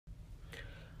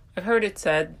I've heard it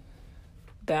said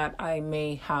that I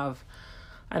may have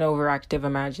an overactive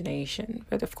imagination.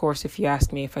 But of course, if you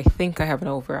ask me if I think I have an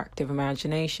overactive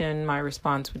imagination, my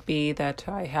response would be that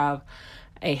I have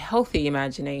a healthy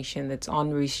imagination that's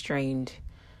unrestrained.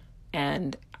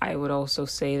 And I would also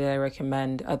say that I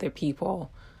recommend other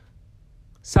people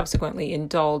subsequently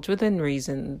indulge within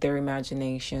reason their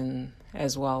imagination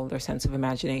as well, their sense of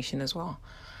imagination as well.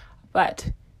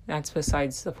 But that's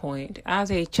besides the point.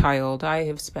 As a child,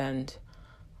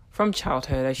 from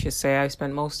childhood, I should say, I've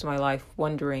spent most of my life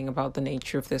wondering about the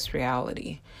nature of this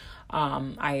reality.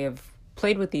 I have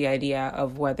played with the idea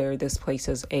of whether this place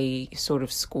is a sort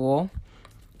of school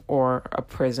or a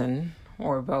prison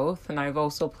or both. And I've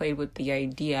also played with the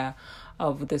idea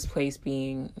of this place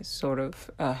being sort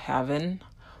of a heaven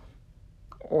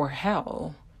or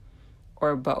hell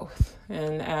or both.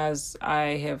 And as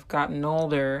I have gotten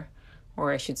older,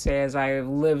 or I should say as I have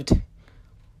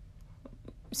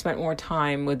spent more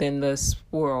time within this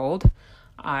world,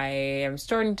 I am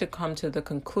starting to come to the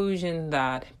conclusion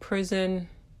that prison,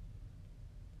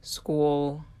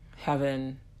 school,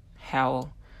 heaven,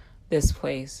 hell, this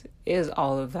place is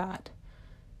all of that.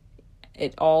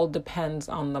 It all depends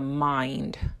on the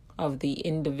mind of the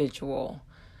individual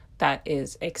that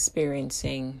is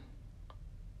experiencing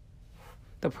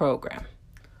the program.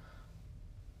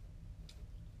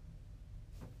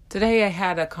 Today I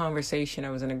had a conversation. I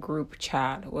was in a group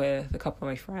chat with a couple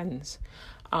of my friends,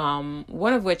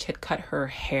 one of which had cut her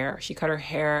hair. She cut her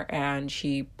hair and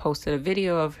she posted a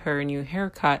video of her new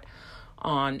haircut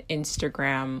on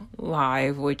Instagram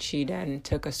Live, which she then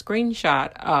took a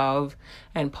screenshot of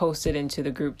and posted into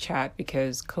the group chat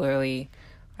because clearly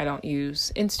I don't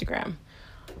use Instagram.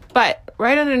 But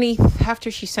right underneath,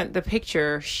 after she sent the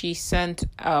picture, she sent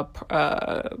a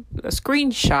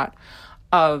screenshot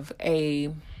of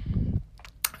a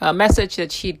message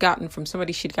that she'd gotten from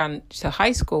somebody she'd gone to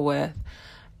high school with.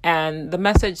 And the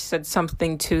message said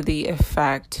something to the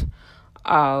effect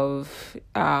of,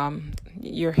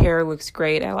 your hair looks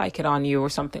great, I like it on you, or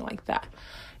something like that.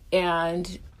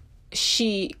 And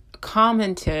she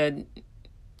commented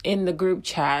in the group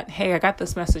chat, hey, I got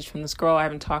this message from this girl I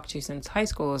haven't talked to since high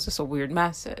school. Is this a weird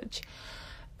message?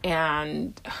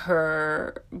 And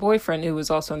her boyfriend, who was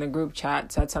also in the group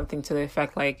chat, said something to the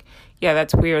effect like, yeah,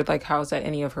 that's weird. Like, how is that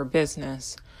any of her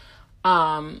business?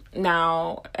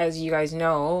 Now, as you guys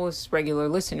know, as regular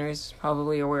listeners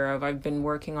probably aware of, I've been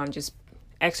working on just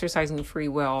exercising free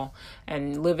will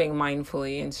and living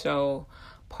mindfully. And so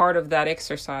part of that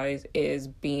exercise is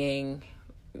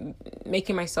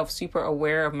making myself super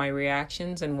aware of my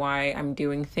reactions and why I'm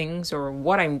doing things or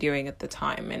what I'm doing at the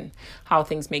time and how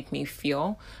things make me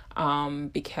feel,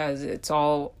 because it's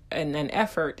all an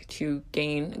effort to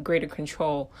gain greater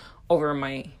control over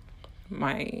my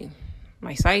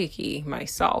psyche,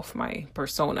 myself, my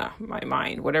persona, my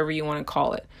mind, whatever you want to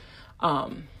call it.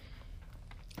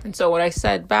 And so what I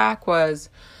said back was,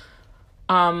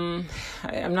 I'm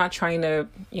not trying to,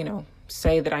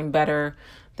 say that I'm better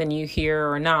than you here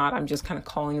or not. I'm just kind of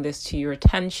calling this to your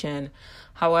attention.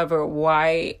 However,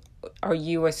 why are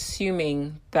you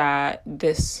assuming that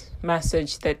this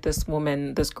message that this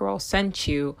girl sent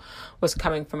you was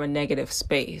coming from a negative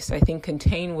space? I think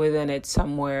contained within it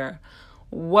somewhere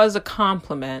was a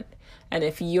compliment. And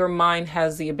if your mind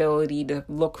has the ability to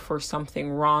look for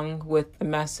something wrong with the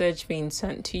message being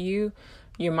sent to you,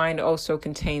 your mind also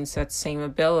contains that same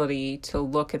ability to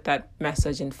look at that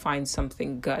message and find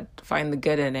something good, find the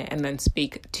good in it, and then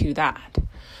speak to that.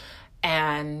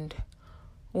 And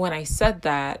when I said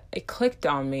that, it clicked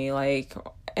on me,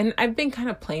 and I've been kind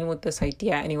of playing with this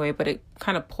idea anyway, but it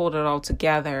kind of pulled it all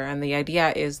together. And the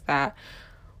idea is that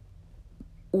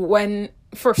the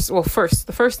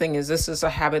first thing is, this is a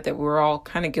habit that we're all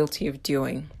kind of guilty of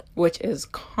doing, which is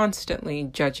constantly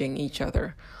judging each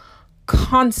other.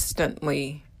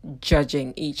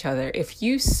 If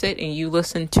you sit and you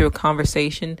listen to a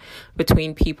conversation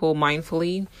between people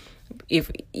mindfully, if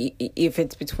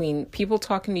it's between people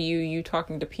talking to you, you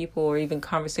talking to people, or even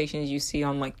conversations you see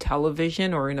on like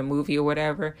television or in a movie or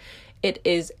whatever, it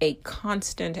is a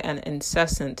constant and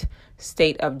incessant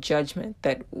state of judgment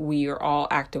that we are all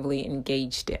actively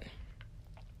engaged in.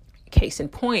 Case in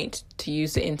point, to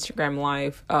use the Instagram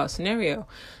Live scenario,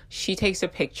 she takes a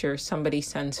picture, somebody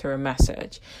sends her a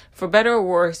message. For better or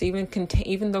worse, even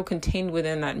though contained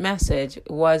within that message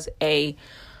was a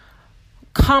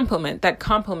compliment, that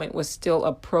compliment was still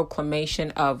a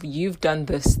proclamation of, you've done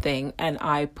this thing, and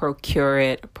I pronounce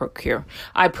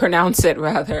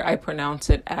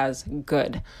it as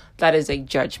good. That is a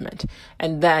judgment.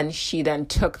 And then she then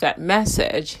took that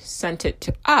message, sent it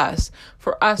to us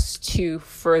for us to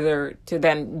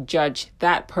then judge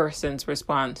that person's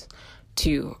response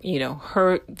to,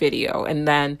 her video. And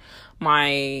then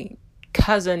my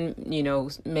cousin,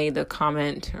 made the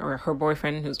comment, or her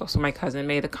boyfriend, who's also my cousin,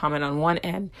 made the comment on one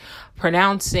end,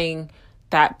 pronouncing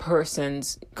that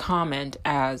person's comment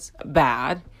as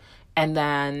bad. And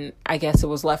then I guess it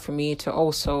was left for me to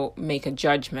also make a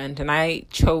judgment. And I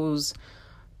chose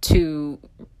to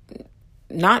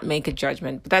not make a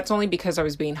judgment, but that's only because I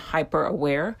was being hyper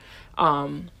aware.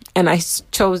 And I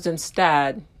chose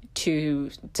instead to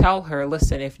tell her,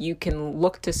 listen, if you can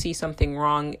look to see something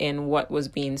wrong in what was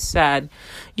being said,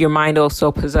 your mind also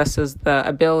possesses the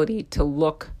ability to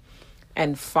look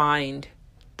and find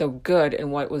the good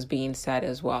in what was being said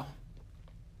as well.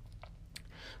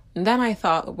 And then I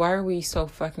thought, why are we so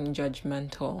fucking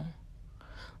judgmental?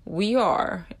 We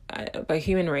are a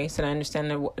human race, and I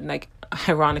understand that,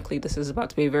 ironically, this is about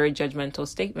to be a very judgmental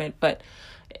statement, but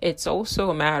it's also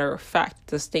a matter of fact,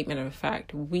 the statement of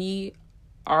fact. We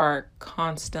are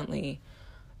constantly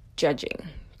judging.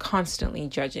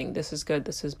 This is good,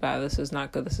 this is bad, this is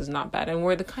not good, this is not bad. And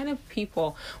we're the kind of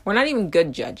people, we're not even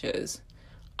good judges.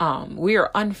 We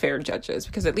are unfair judges,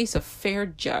 because at least a fair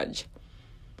judge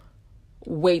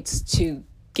waits to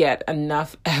get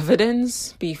enough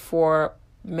evidence before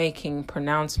making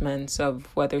pronouncements of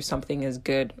whether something is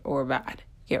good or bad.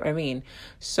 You get what I mean?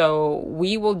 So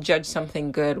we will judge something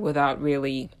as good without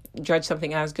waiting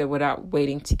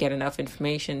to get enough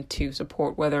information to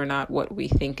support whether or not what we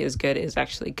think is good is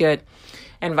actually good,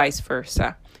 and vice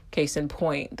versa. Case in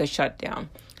point, the shutdown.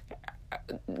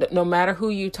 No matter who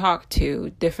you talk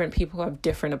to, different people have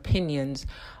different opinions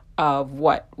of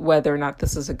whether or not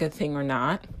this is a good thing or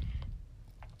not.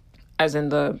 As in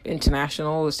the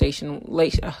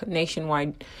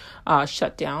nationwide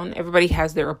shutdown, everybody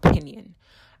has their opinion.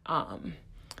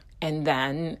 And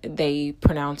then they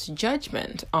pronounce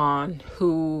judgment on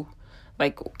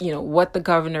what the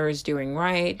governor is doing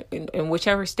right in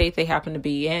whichever state they happen to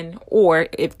be in, or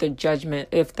if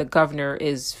the governor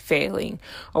is failing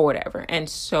or whatever. And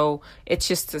so it's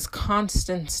just this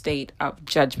constant state of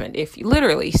judgment. If you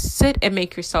literally sit and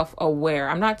make yourself aware,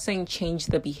 I'm not saying change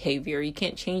the behavior. You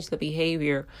can't change the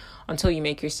behavior until you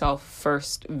make yourself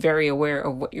first very aware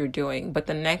of what you're doing. But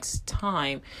the next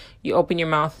time you open your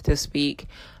mouth to speak,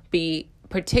 be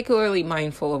particularly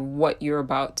mindful of what you're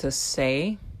about to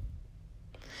say,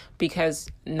 because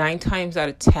 9 times out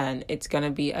of 10, it's going to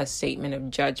be a statement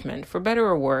of judgment, for better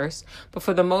or worse. But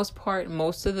for the most part,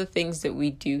 most of the things that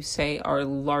we do say are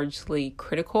largely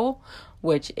critical,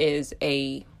 which is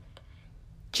a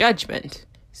judgment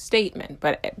statement,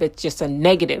 but just a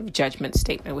negative judgment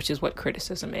statement, which is what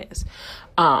criticism is.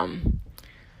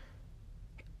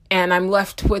 And I'm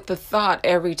left with the thought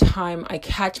every time I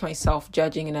catch myself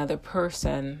judging another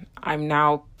person, I'm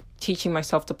now teaching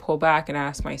myself to pull back and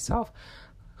ask myself,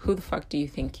 who the fuck do you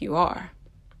think you are?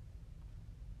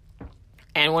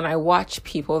 And when I watch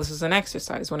people, this is an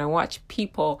exercise, when I watch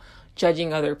people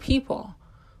judging other people,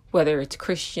 whether it's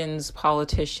Christians,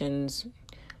 politicians,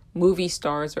 movie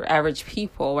stars, or average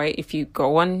people, right? If you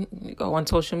go on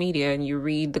social media and you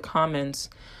read the comments,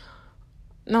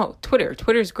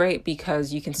 Twitter's great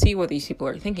because you can see what these people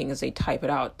are thinking as they type it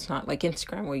out. It's not like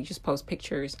Instagram where you just post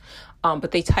pictures,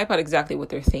 but they type out exactly what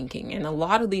they're thinking. And a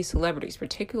lot of these celebrities,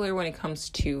 particularly when it comes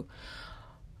to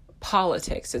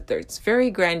politics, it's very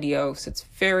grandiose. It's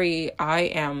very, I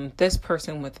am this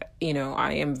person with,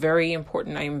 I am very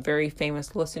important. I am very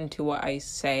famous. Listen to what I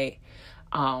say.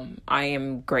 I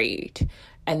am great.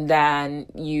 And then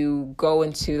you go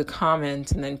into the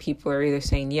comments and then people are either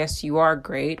saying, yes, you are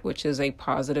great, which is a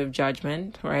positive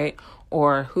judgment, right?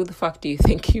 Or who the fuck do you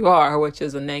think you are, which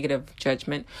is a negative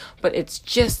judgment. But it's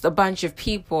just a bunch of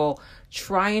people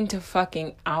trying to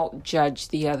fucking outjudge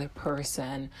the other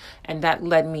person. And that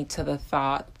led me to the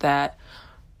thought that,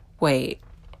 wait,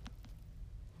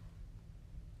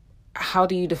 how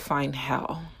do you define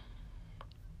hell?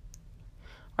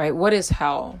 Right? What is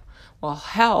hell? Well,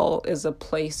 hell is a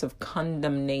place of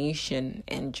condemnation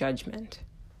and judgment,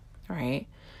 right?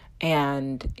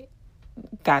 And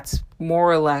that's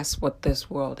more or less what this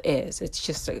world is.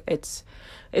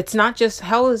 It's not just,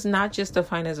 hell is not just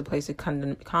defined as a place of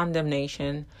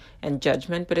condemnation and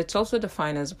judgment, but it's also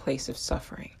defined as a place of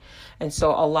suffering. And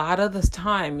so a lot of the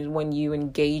time when you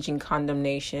engage in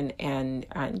condemnation and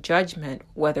judgment,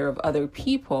 whether of other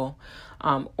people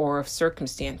or of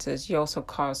circumstances, you also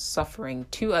cause suffering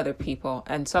to other people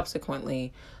and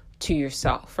subsequently to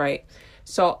yourself, right?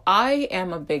 So I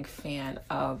am a big fan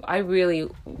of, I really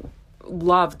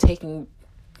love taking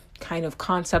kind of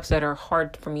concepts that are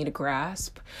hard for me to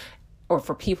grasp, or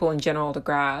for people in general to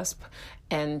grasp,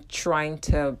 and trying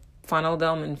to funnel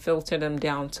them and filter them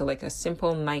down to like a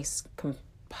simple, nice,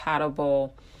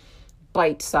 compatible,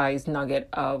 bite-sized nugget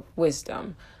of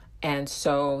wisdom. And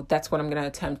so that's what I'm going to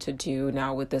attempt to do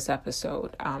now with this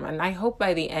episode. And I hope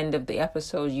by the end of the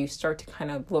episode, you start to kind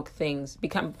of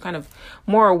become kind of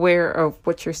more aware of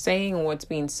what you're saying and what's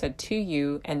being said to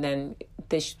you. And then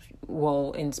this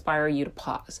will inspire you to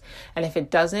pause. And if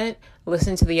it doesn't,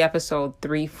 listen to the episode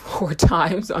 3-4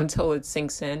 times until it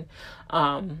sinks in.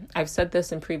 I've said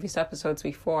this in previous episodes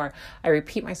before. I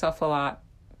repeat myself a lot,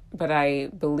 but I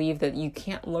believe that you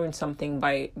can't learn something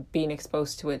by being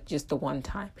exposed to it just the one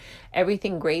time.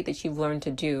 Everything great that you've learned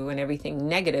to do and everything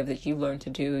negative that you've learned to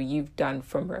do, you've done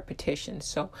from repetition.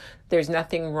 So there's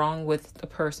nothing wrong with the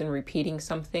person repeating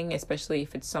something, especially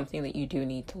if it's something that you do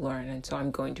need to learn. And so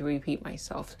I'm going to repeat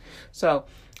myself. So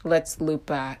let's loop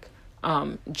back.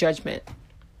 Judgment.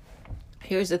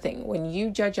 Here's the thing. When you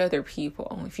judge other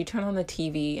people, if you turn on the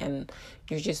TV and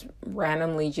you're just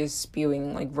randomly just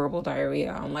spewing like verbal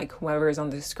diarrhea on like whoever is on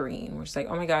the screen, we're just like,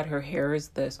 oh my God, her hair is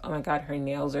this. Oh my God, her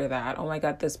nails are that. Oh my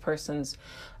God, this person's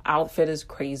outfit is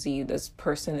crazy. This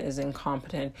person is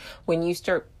incompetent. When you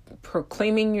start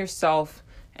proclaiming yourself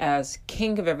as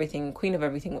king of everything, queen of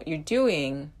everything, what you're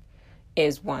doing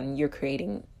is, one, you're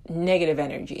creating negative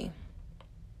energy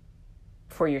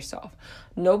for yourself.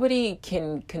 Nobody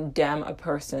can condemn a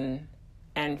person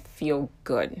and feel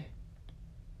good.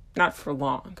 Not for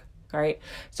long, right?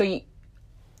 So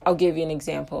I'll give you an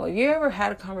example. Have you ever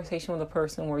had a conversation with a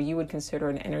person where you would consider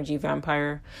an energy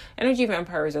vampire? Energy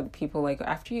vampires are the people, like,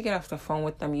 after you get off the phone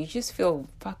with them, you just feel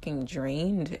fucking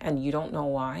drained and you don't know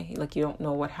why. Like, you don't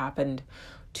know what happened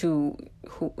to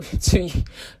you.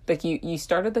 Like, you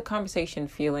started the conversation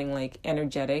feeling like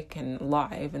energetic and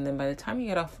live, and then by the time you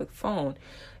get off the phone,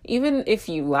 even if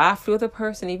you laughed with a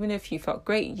person, even if you felt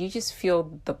great, you just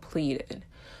feel depleted.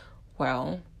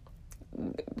 Well,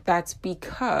 that's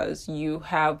because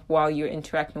while you're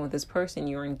interacting with this person,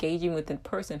 you're engaging with a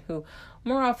person who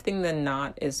more often than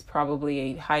not is probably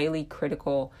a highly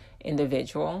critical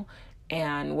individual.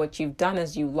 And what you've done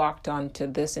is you locked onto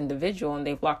this individual and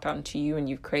they've locked onto you, and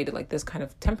you've created like this kind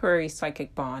of temporary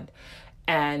psychic bond.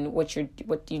 And what you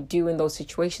do in those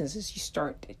situations is you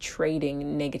start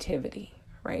trading negativity,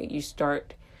 right? You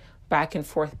start back and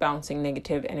forth bouncing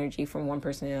negative energy from one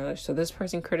person to another. So this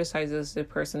person criticizes the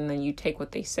person, then you take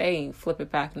what they say and flip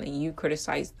it back, and then you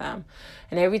criticize them.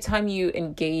 And every time you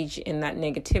engage in that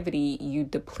negativity, you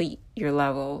deplete your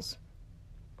levels,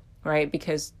 right?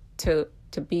 Because to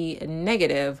be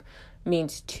negative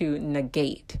means to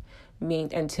negate.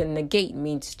 And to negate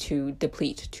means to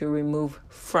deplete, to remove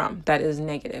from. That is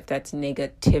negative. That's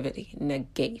negativity.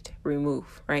 Negate,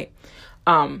 remove, right?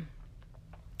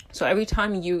 So every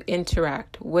time you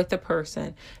interact with a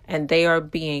person and they are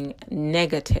being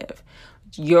negative,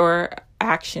 your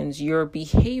actions, your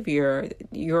behavior,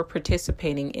 you're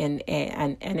participating in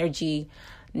an energy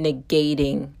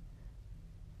negating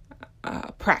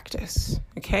practice,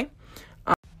 okay?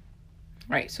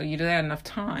 Right, so you do that enough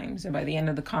times, and by the end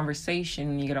of the conversation,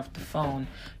 when you get off the phone,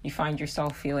 you find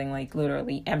yourself feeling like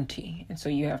literally empty. And so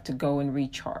you have to go and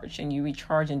recharge. And you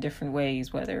recharge in different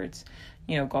ways, whether it's,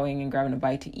 going and grabbing a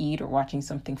bite to eat or watching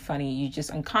something funny. You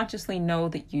just unconsciously know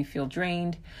that you feel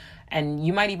drained. And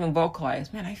you might even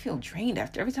vocalize, man, I feel drained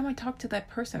after every time I talk to that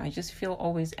person. I just feel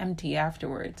always empty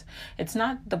afterwards. It's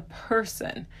not the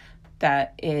person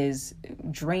that is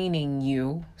draining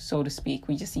you, so to speak.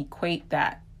 We just equate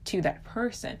that to that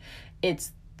person.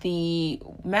 It's the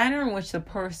manner in which the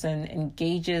person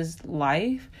engages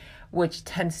life, which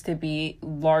tends to be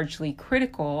largely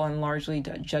critical and largely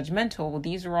judgmental.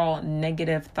 These are all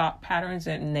negative thought patterns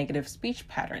and negative speech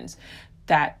patterns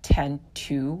that tend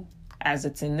to, as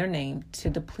it's in their name, to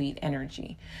deplete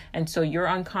energy. And so your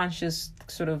unconscious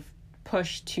sort of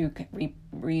push to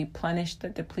replenish the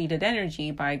depleted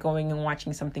energy by going and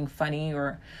watching something funny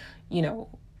or,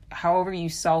 however you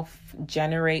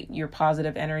self-generate your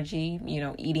positive energy,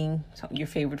 eating your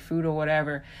favorite food or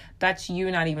whatever, that's you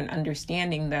not even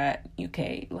understanding that,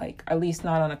 okay, like, at least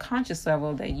not on a conscious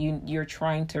level, that you're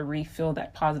trying to refill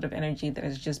that positive energy that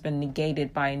has just been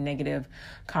negated by a negative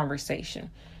conversation.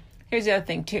 Here's the other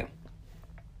thing too.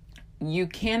 You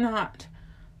cannot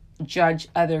judge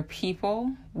other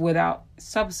people without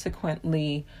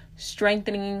subsequently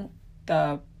strengthening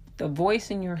the voice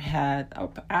in your head, an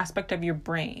aspect of your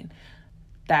brain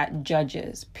that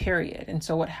judges, period. And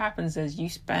so what happens is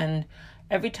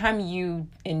every time you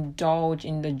indulge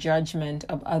in the judgment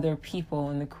of other people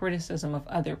and the criticism of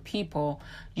other people,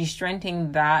 you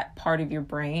strengthen that part of your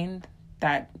brain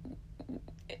that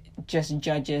just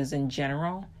judges in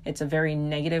general. It's a very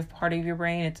negative part of your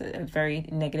brain. It's a very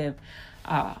negative,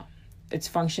 its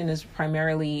function is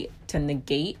primarily to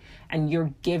negate, and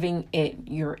you're giving it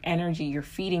your energy. You're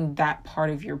feeding that part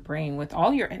of your brain with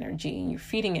all your energy, and you're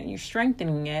feeding it and you're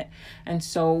strengthening it. And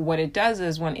so what it does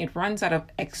is, when it runs out of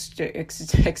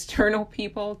external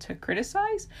people to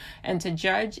criticize and to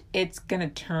judge, it's going to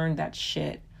turn that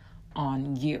shit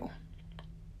on you.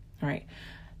 All right.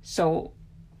 So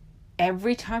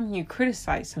every time you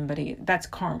criticize somebody, that's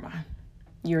karma.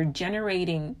 You're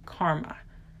generating karma.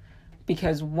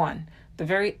 Because one, the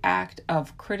very act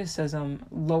of criticism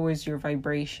lowers your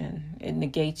vibration. It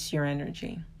negates your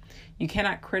energy. You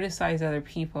cannot criticize other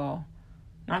people,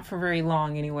 not for very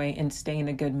long anyway, and stay in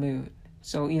a good mood.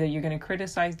 So either you're going to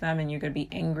criticize them and you're going to be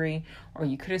angry, or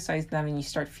you criticize them and you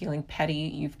start feeling petty.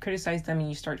 You've criticized them and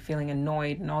you start feeling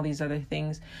annoyed and all these other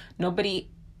things. Nobody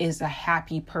is a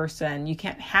happy person. You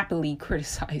can't happily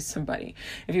criticize somebody.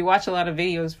 If you watch a lot of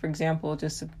videos, for example,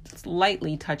 just to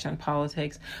slightly touch on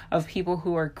politics, of people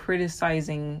who are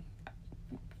criticizing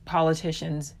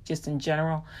politicians just in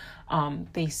general,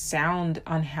 they sound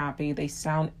unhappy, they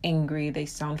sound angry, they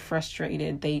sound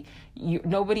frustrated.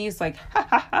 Nobody's like, ha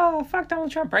ha ha, fuck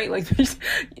Donald Trump, right? Like,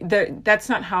 that's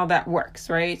not how that works,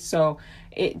 right? So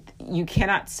you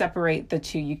cannot separate the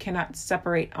two. You cannot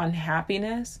separate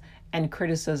unhappiness and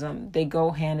criticism. They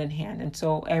go hand in hand. And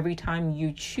so every time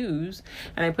you choose,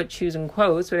 and I put choose in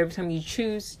quotes, but every time you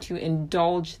choose to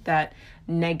indulge that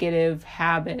negative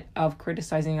habit of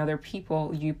criticizing other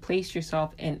people, you place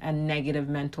yourself in a negative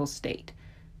mental state.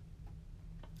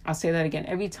 I'll say that again.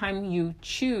 Every time you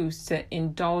choose to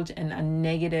indulge in a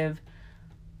negative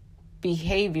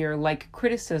behavior like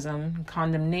criticism,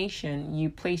 condemnation, you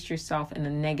place yourself in a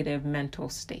negative mental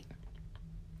state.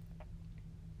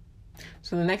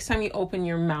 So the next time you open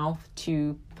your mouth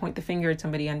to point the finger at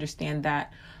somebody, understand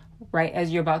that right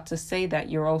as you're about to say that,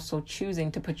 you're also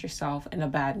choosing to put yourself in a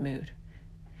bad mood.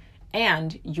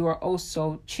 And you are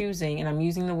also choosing, and I'm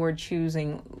using the word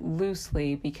choosing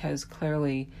loosely because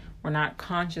clearly we're not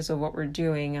conscious of what we're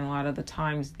doing. And a lot of the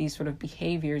times these sort of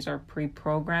behaviors are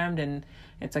pre-programmed, and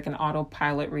it's like an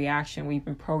autopilot reaction. We've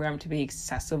been programmed to be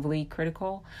excessively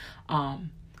critical.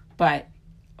 But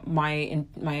my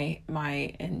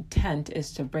intent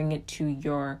is to bring it to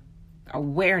your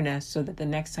awareness so that the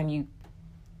next time you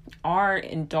are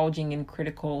indulging in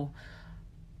critical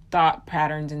thought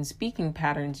patterns and speaking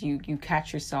patterns, you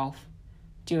catch yourself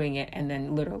doing it and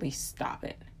then literally stop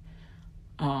it.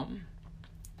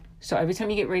 So every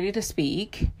time you get ready to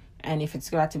speak, and if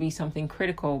it's got to be something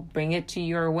critical, bring it to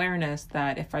your awareness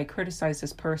that if I criticize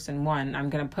this person, one, I'm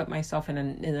going to put myself in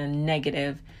a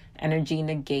negative energy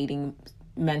negating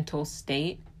mental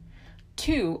state.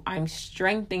 Two, I'm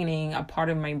strengthening a part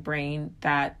of my brain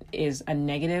that is a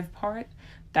negative part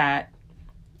that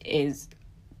is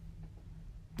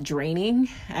draining,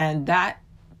 and that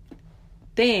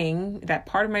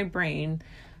part of my brain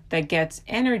that gets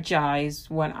energized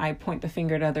when I point the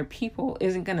finger at other people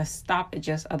isn't going to stop at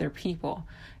just other people.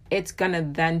 It's going to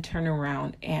then turn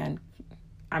around and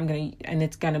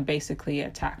it's going to basically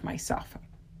attack myself,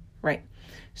 right?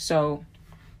 So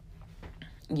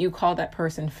you call that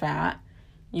person fat,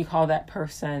 you call that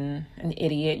person an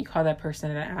idiot, you call that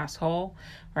person an asshole,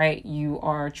 right? You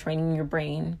are training your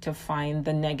brain to find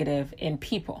the negative in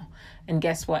people. And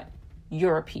guess what?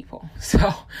 You're a people.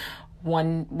 So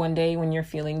one day when you're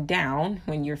feeling down,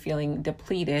 when you're feeling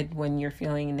depleted, when you're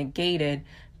feeling negated,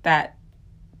 that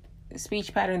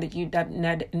speech pattern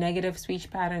that negative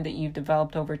speech pattern that you've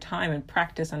developed over time and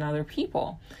practice on other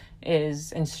people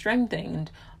and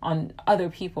strengthened on other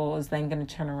people is then going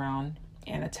to turn around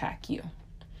and attack you.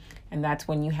 And that's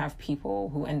when you have people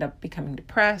who end up becoming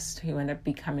depressed, who end up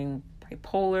becoming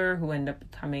bipolar, who end up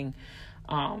becoming,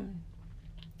 I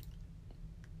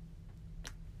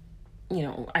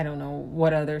don't know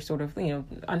what other sort of,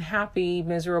 unhappy,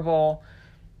 miserable,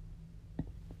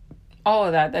 all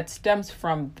of that stems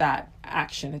from that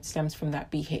action. It stems from that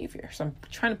behavior. So I'm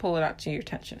trying to pull it out to your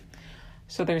attention.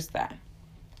 So there's that.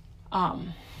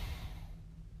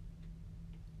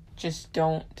 Just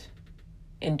don't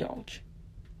indulge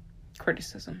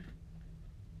criticism.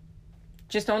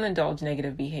 Just don't indulge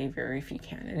negative behavior if you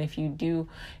can. And if you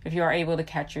are able to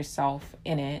catch yourself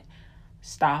in it,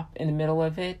 stop in the middle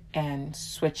of it and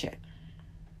switch it,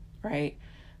 right?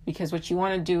 Because what you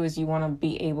want to do is you want to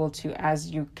be able to,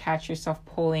 as you catch yourself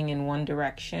pulling in one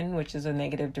direction, which is a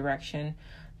negative direction,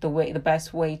 the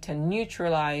best way to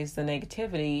neutralize the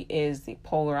negativity is the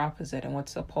polar opposite. And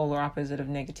what's the polar opposite of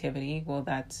negativity? Well,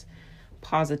 that's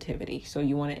positivity. So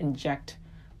you want to inject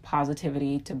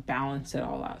positivity to balance it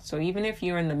all out. So even if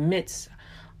you're in the midst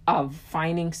of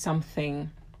finding something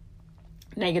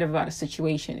negative about a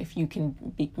situation, if you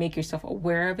can make yourself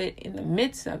aware of it in the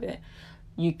midst of it,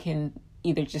 you can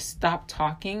either just stop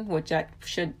talking, which that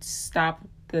should stop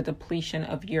the depletion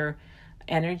of your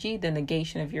energy, the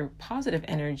negation of your positive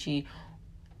energy.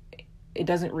 It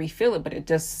doesn't refill it, but it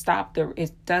does stop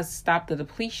the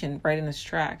depletion right in its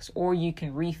tracks. Or you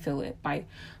can refill it by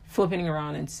flipping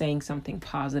around and saying something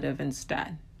positive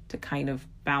instead to kind of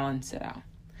balance it out.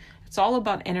 It's all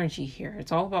about energy here.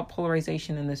 It's all about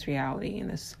polarization in this reality, in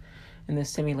this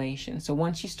simulation. So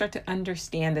once you start to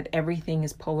understand that everything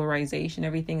is polarization,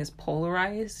 everything is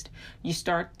polarized, you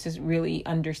start to really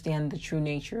understand the true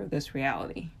nature of this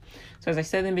reality. So as I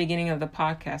said in the beginning of the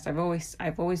podcast,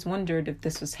 I've always wondered if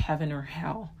this was heaven or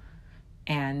hell.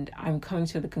 And I'm coming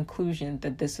to the conclusion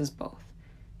that this is both.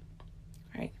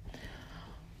 Right?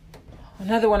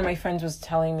 Another one of my friends was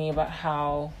telling me about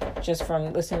how, just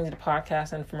from listening to the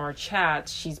podcast and from our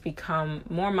chats, she's become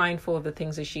more mindful of the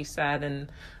things that she says,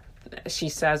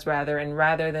 and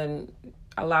rather than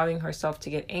allowing herself to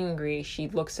get angry, she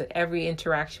looks at every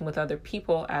interaction with other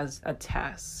people as a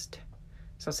test.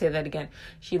 So I'll say that again.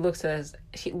 She looks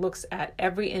at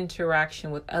every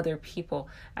interaction with other people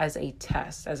as a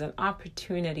test, as an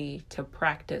opportunity to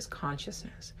practice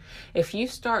consciousness. If you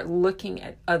start looking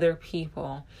at other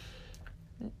people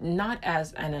not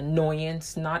as an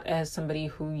annoyance, not as somebody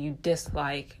who you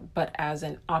dislike, but as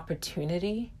an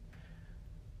opportunity,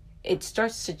 it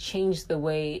starts to change the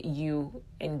way you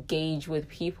engage with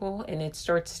people, and it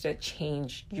starts to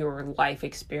change your life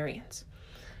experience.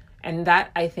 And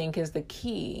that, I think, is the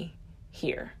key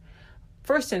here.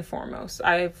 First and foremost,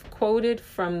 I've quoted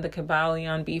from the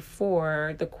Kybalion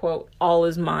before, the quote, "All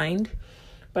is mind,"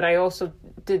 but I also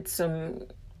did some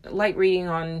light reading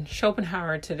on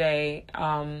Schopenhauer today,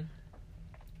 and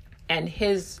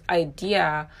his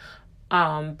idea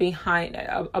behind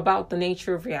about the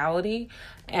nature of reality.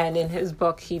 And in his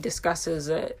book, he discusses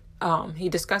it. He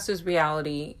discusses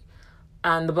reality,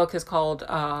 and the book is called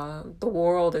 "The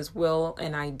World as Will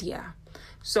and Idea."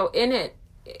 So in it,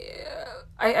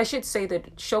 I should say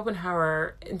that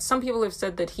Schopenhauer, and some people have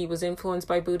said that he was influenced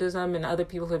by Buddhism, and other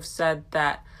people have said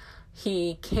that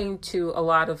he came to a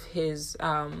lot of his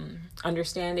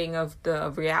understanding of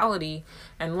reality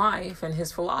and life and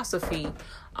his philosophy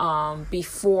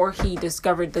before he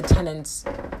discovered the tenets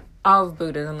of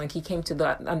Buddhism. Like, he came to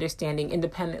the understanding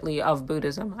independently of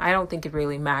Buddhism. I don't think it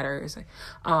really matters.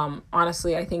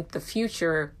 Honestly, I think the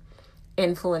future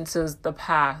influences the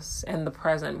past and the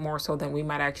present more so than we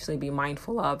might actually be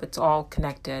mindful of. It's all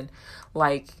connected.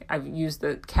 Like, I've used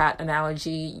the cat analogy.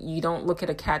 You don't look at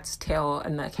a cat's tail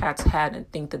and the cat's head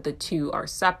and think that the two are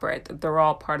separate, that they're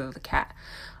all part of the cat.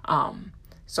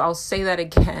 So I'll say that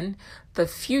again. The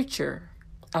future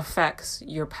affects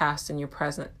your past and your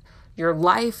present. Your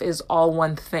life is all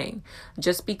one thing.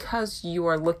 Just because you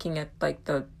are looking at like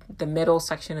the middle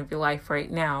section of your life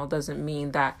right now doesn't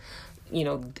mean that,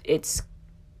 it's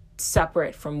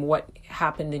separate from what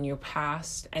happened in your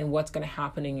past and what's going to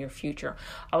happen in your future.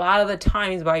 A lot of the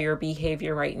times, by your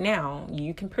behavior right now,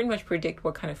 you can pretty much predict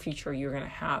what kind of future you're going to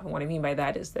have. And what I mean by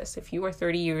that is this: if you are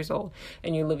 30 years old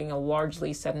and you're living a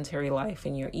largely sedentary life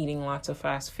and you're eating lots of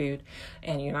fast food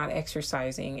and you're not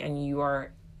exercising and you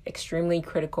are extremely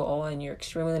critical and you're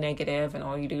extremely negative and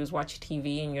all you do is watch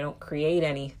TV and you don't create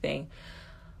anything,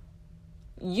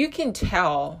 you can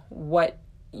tell what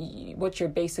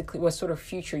sort of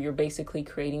future you're basically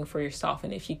creating for yourself.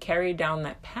 And if you carry down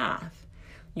that path,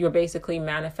 you're basically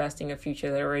manifesting a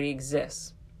future that already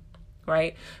exists,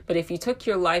 right? But if you took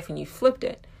your life and you flipped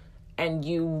it and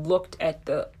you looked at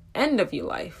the end of your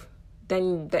life,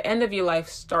 then the end of your life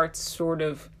starts sort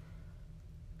of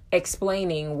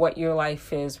explaining what your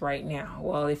life is right now.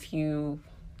 Well,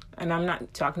 and I'm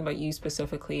not talking about you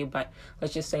specifically, but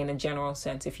let's just say in a general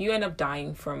sense, if you end up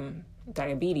dying from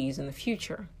diabetes in the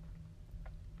future,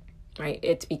 right,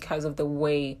 it's because of the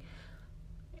way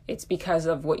It's because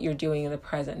of what you're doing in the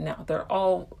present now.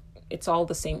 It's all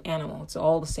the same animal. It's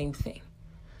all the same thing.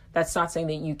 That's not saying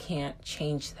that you can't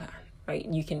change that, right?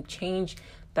 You can change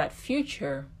that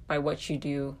future by what you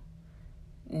do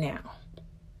now,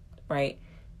 right?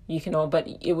 But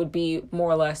it would be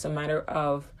more or less a matter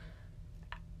of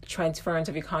transference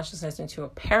of your consciousness into a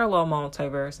parallel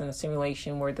multiverse and a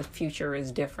simulation where the future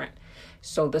is different.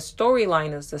 So the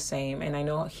storyline is the same. And I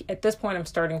know at this point I'm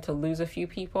starting to lose a few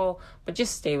people, but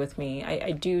just stay with me.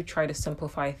 I do try to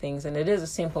simplify things, and it is a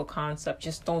simple concept.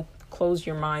 Just don't close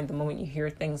your mind the moment you hear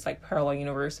things like parallel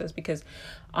universes, because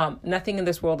nothing in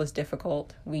this world is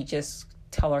difficult. We just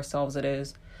tell ourselves it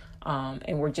is.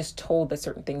 And we're just told that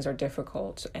certain things are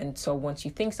difficult. And so once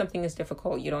you think something is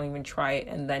difficult, you don't even try it,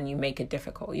 and then you make it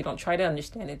difficult. You don't try to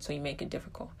understand it, so you make it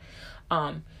difficult.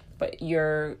 But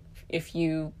if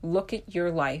you look at your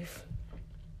life,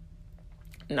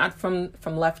 not from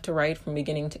left to right, from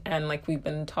beginning to end, like we've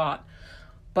been taught,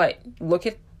 but look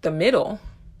at the middle,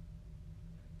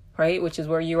 right, which is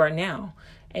where you are now,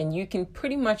 and you can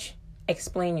pretty much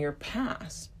explain your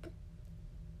past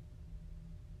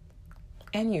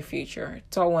and your future.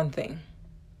 It's all one thing.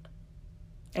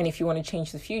 And if you want to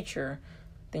change the future,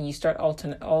 then you start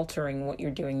altering what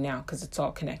you're doing now, because it's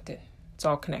all connected. It's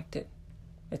all connected.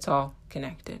 It's all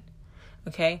connected.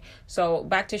 Okay? So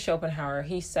back to Schopenhauer.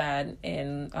 He said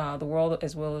in The World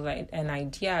as Will as an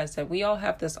Idea is that we all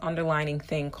have this underlining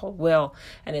thing called will,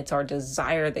 and it's our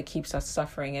desire that keeps us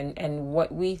suffering. And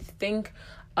what we think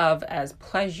of as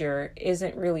pleasure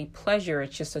isn't really pleasure.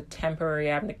 It's just a temporary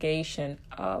abnegation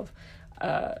of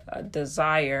a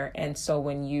desire. And so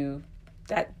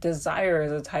that desire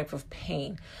is a type of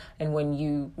pain, and when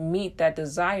you meet that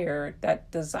desire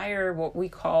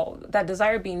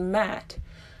being met,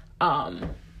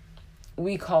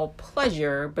 we call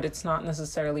pleasure, but it's not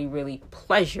necessarily really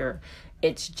pleasure.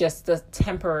 It's just the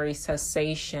temporary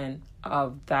cessation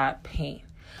of that pain.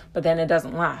 But then it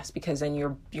doesn't last, because then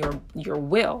your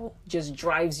will just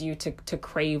drives you to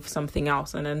crave something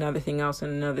else and another thing else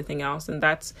and another thing else. And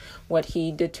that's what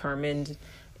he determined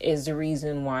is the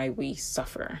reason why we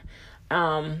suffer.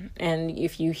 And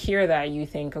if you hear that, you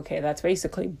think, okay, that's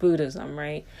basically Buddhism,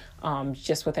 right?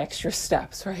 Just with extra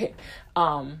steps, right?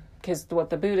 Because what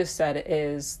the Buddhist said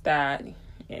is that,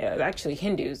 actually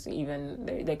Hindus even,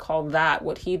 they call that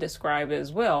what he described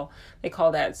as will. They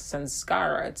call that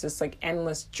samskara. It's just like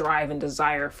endless drive and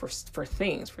desire for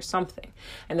things, for something.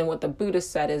 And then what the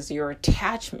Buddhist said is your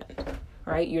attachment,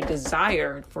 right? Your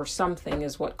desire for something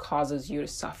is what causes you to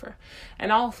suffer.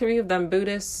 And all three of them,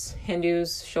 Buddhists,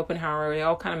 Hindus, Schopenhauer, they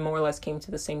all kind of more or less came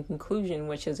to the same conclusion,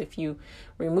 which is if you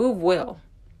remove will,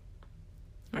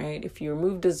 right? If you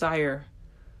remove desire,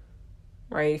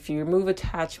 right? If you remove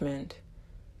attachment,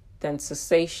 then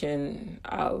cessation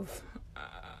of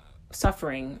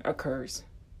suffering occurs,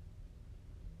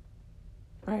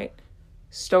 right?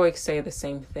 Stoics say the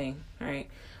same thing, right?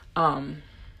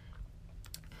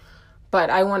 But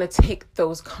I want to take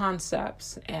those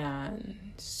concepts and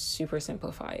super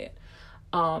simplify it,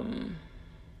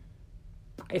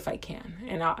 if I can.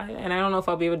 And I don't know if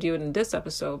I'll be able to do it in this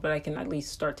episode, but I can at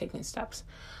least start taking steps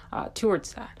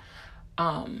towards that.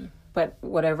 But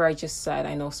whatever I just said,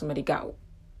 I know somebody got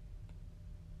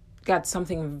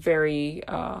something very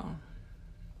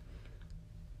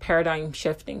paradigm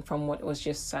shifting from what was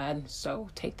just said. So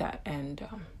take that and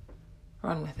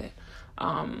run with it.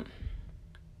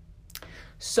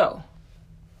 So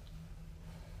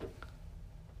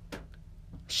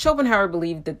Schopenhauer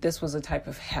believed that this was a type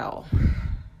of hell.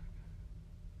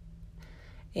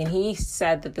 And he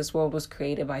said that this world was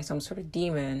created by some sort of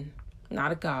demon,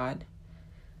 not a god.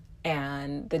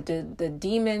 And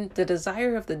the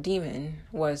desire of the demon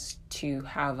was to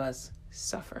have us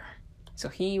suffer. So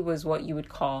he was what you would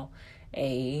call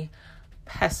a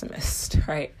pessimist,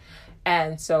 right?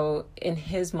 And so in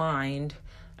his mind,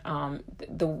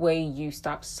 the way you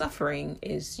stop suffering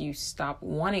is you stop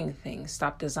wanting things,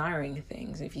 stop desiring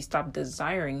things. If you stop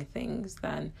desiring things,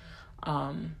 then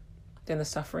the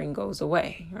suffering goes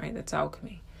away, right? That's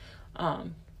alchemy.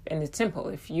 And it's simple.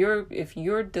 If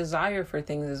your desire for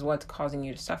things is what's causing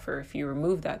you to suffer, if you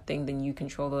remove that thing, then you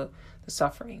control the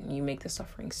suffering. You make the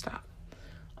suffering stop.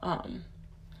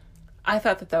 I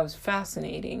thought that was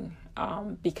fascinating,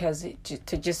 because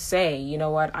to just say, you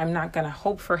know what, I'm not going to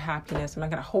hope for happiness. I'm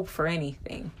not going to hope for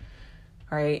anything,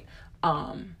 right?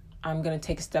 I'm going to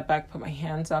take a step back, put my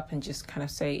hands up, and just kind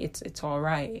of say it's all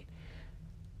right.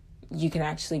 You can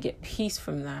actually get peace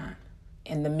from that.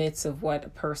 In the midst of what a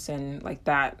person like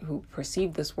that who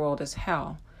perceived this world as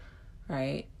hell,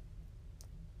 right?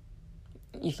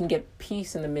 You can get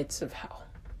peace in the midst of hell.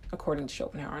 according to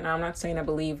Schopenhauer. Now, I'm not saying I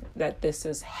believe that this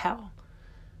is hell,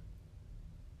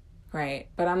 right?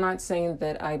 But I'm not saying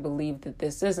that I believe that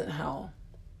this isn't hell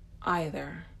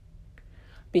either.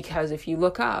 Because if you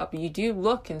look up, you do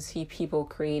look and see people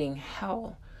creating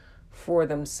hell for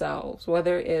themselves,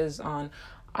 whether it is on,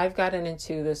 I've gotten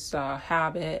into this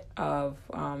habit of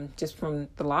just from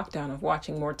the lockdown of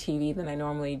watching more TV than I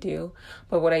normally do.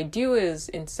 But what I do is,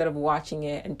 instead of watching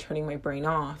it and turning my brain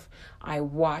off, I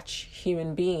watch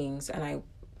human beings, and I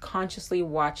consciously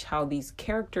watch how these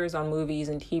characters on movies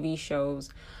and TV shows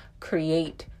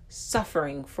create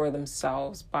suffering for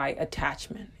themselves by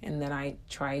attachment. And then I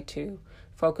try to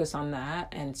focus on that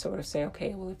and sort of say,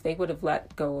 okay, well, if they would have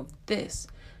let go of this,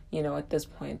 at this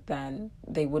point, then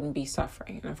they wouldn't be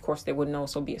suffering. And of course, there wouldn't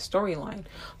also be a storyline.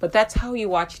 But that's how you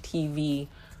watch TV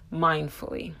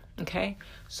mindfully, okay?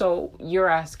 So you're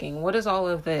asking, what does all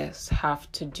of this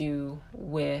have to do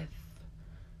with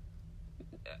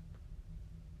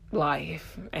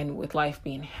life and with life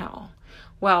being hell?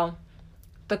 Well,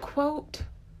 the quote,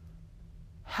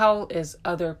 "Hell is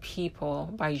other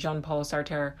people" by Jean-Paul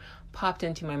Sartre popped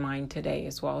into my mind today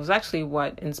as well. It was actually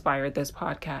what inspired this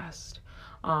podcast.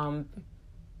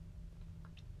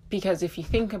 Because if you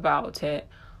think about it,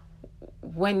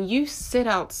 when you sit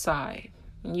outside,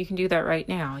 and you can do that right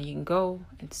now, you can go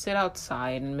and sit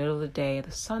outside in the middle of the day,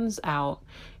 the sun's out,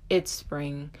 it's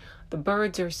spring, the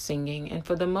birds are singing, and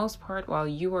for the most part, while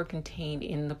you are contained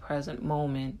in the present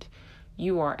moment,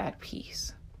 you are at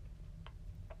peace,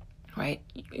 right?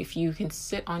 If you can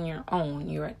sit on your own,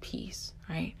 you're at peace,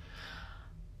 right?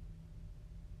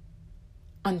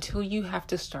 Until you have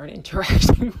to start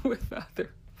interacting with other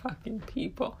fucking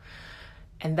people.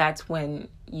 And that's when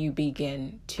you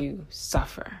begin to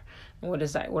suffer. And what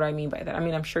is that? What do I mean by that? I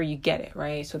mean, I'm sure you get it,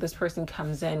 right? So this person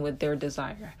comes in with their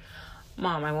desire.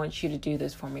 Mom, I want you to do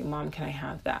this for me. Mom, can I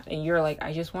have that? And you're like,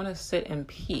 I just want to sit in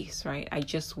peace, right? I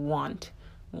just want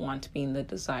being the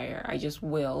desire. I just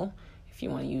will, if you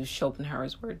want to use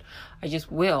Schopenhauer's word, I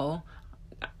just will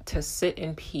to sit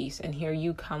in peace. And here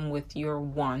you come with your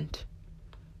want,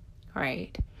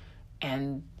 right?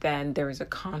 And then there's a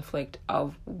conflict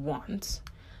of wants.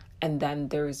 And then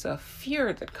there's a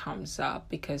fear that comes up,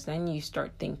 because then you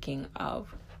start thinking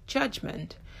of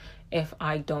judgment. If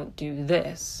I don't do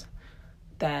this,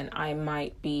 then I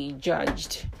might be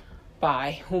judged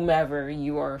by whomever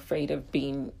you are afraid of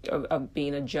being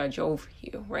a judge over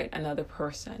you, right? Another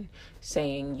person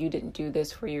saying you didn't do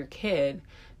this for your kid,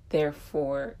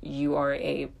 therefore you are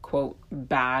a, quote,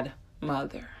 bad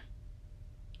mother,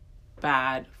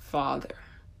 bad father,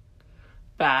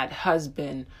 bad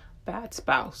husband, bad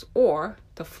spouse. Or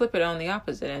to flip it on the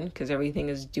opposite end, because everything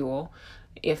is dual,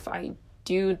 if I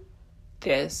do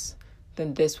this,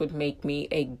 then this would make me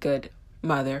a good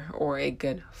mother or a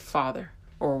good father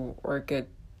or a good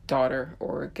daughter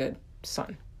or a good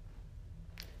son.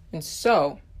 And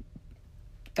so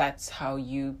that's how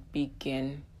you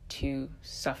begin to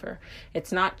suffer.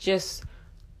 It's not just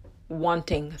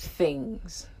wanting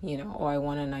things, oh, I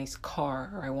want a nice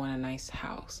car or I want a nice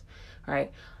house,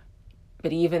 right?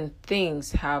 But even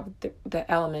things have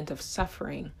the element of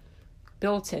suffering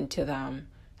built into them,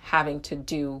 having to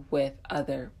do with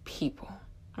other people,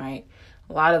 right?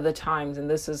 A lot of the times, and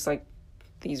this is like,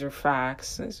 these are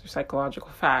facts, these are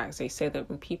psychological facts, they say that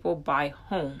when people buy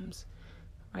homes,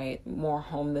 right, more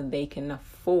home than they can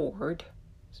afford,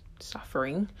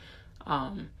 suffering,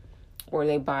 or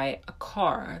they buy a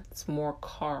car, it's more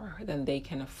car than they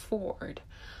can afford,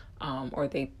 or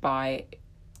they buy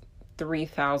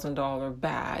 $3,000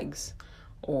 bags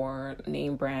or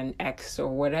name brand X or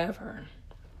whatever,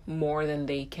 more than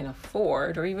they can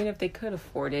afford, or even if they could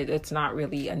afford it, it's not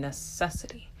really a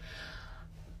necessity.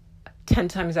 10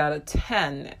 times out of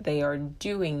 10, they are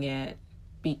doing it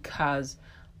because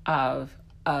of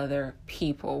other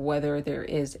people, whether there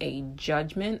is a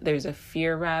judgment, there's a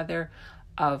fear rather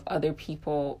of other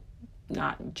people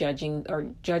not judging or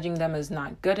judging them as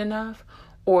not good enough,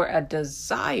 or a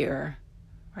desire,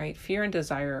 right? Fear and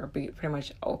desire are pretty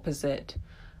much opposite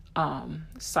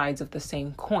sides of the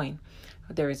same coin.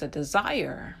 There is a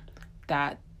desire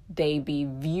that they be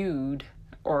viewed,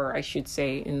 or I should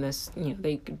say in this,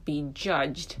 they could be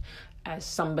judged as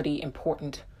somebody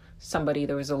important. Somebody,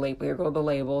 there was a label, there go the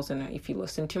labels. And if you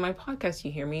listen to my podcast,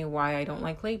 you hear me why I don't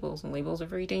like labels. And labels are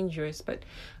very dangerous, but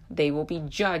they will be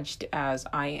judged as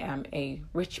I am a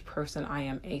rich person. I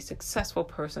am a successful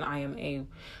person. I am a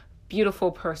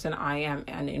beautiful person. I am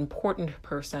an important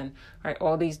person, right?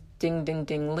 All these ding, ding,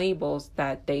 ding labels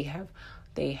that they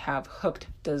have hooked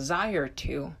desire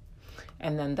to.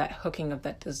 And then that hooking of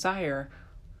that desire,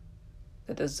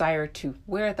 the desire to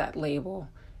wear that label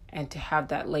and to have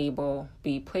that label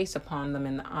be placed upon them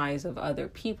in the eyes of other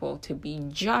people, to be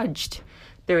judged.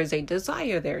 There is a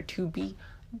desire there to be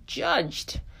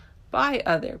judged by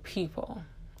other people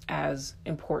as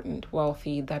important,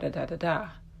 wealthy, da-da-da-da-da.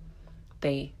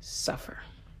 They suffer.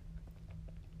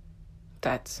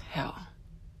 That's hell.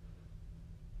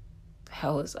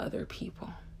 Hell is other people.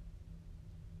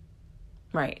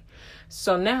 Right.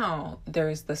 So now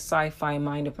there's the sci-fi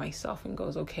mind of myself and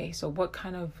goes, okay, so what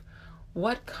kind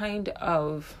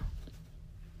of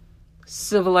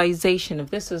civilization, if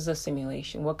this is a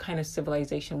simulation, what kind of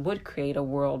civilization would create a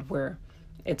world where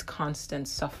it's constant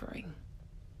suffering?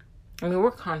 I mean,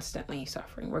 we're constantly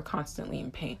suffering. We're constantly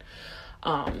in pain.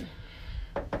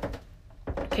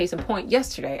 Case in point,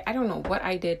 yesterday, I don't know what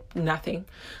I did. Nothing.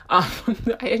 I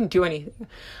didn't do anything.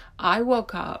 I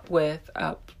woke up with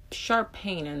a sharp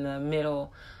pain in the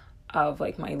middle of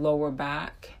like my lower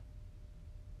back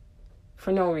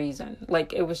for no reason.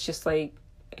 Like, it was just like,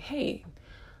 hey,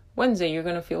 Wednesday, you're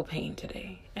going to feel pain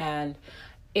today. And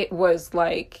it was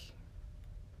like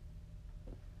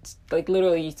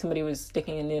literally somebody was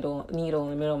sticking a needle in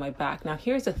the middle of my back. Now,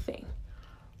 here's the thing.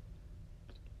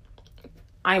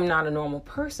 I'm not a normal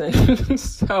person.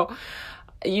 So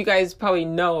you guys probably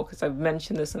know, because I've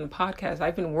mentioned this in the podcast,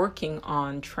 I've been working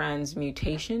on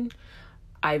transmutation.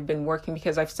 I've been working,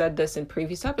 because I've said this in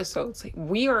previous episodes, like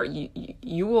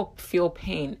you will feel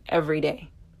pain every day.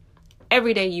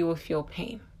 Every day you will feel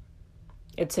pain.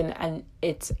 It's an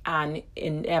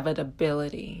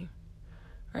inevitability,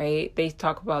 right? They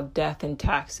talk about death and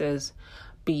taxes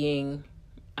being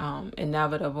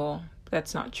inevitable.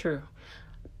 That's not true.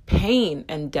 Pain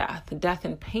and death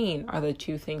and pain are the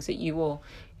two things that you will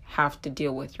have to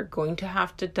deal with. You're going to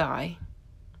have to die,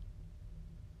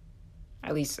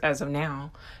 at least as of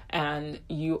now, and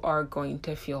you are going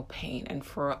to feel pain. And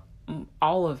for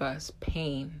all of us,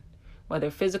 pain,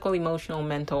 whether physical, emotional,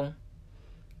 mental,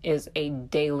 is a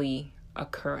daily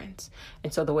occurrence.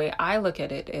 And so the way I look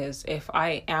at it is, if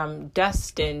I am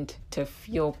destined to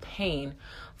feel pain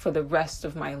for the rest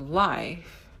of my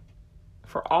life,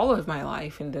 for all of my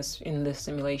life in this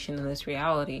simulation, in this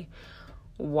reality,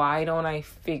 why don't I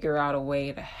figure out a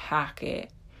way to hack it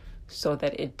so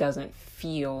that it doesn't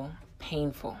feel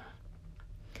painful?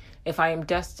 If I am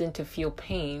destined to feel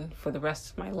pain for the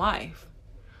rest of my life,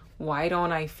 why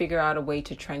don't I figure out a way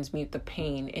to transmute the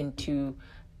pain into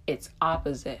its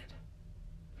opposite?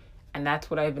 And that's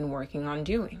what I've been working on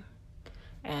doing.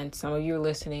 And some of you are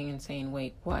listening and saying,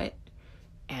 wait, what?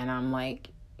 And I'm like,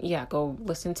 yeah, go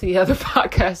listen to the other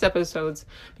podcast episodes,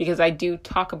 because I do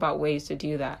talk about ways to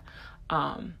do that.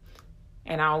 And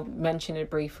I'll mention it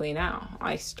briefly now.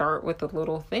 I start with a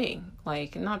little thing,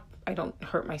 like I don't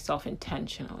hurt myself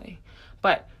intentionally,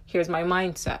 but here's my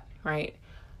mindset, right?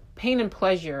 Pain and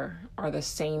pleasure are the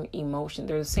same emotion.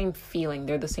 They're the same feeling.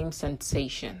 They're the same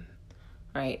sensation,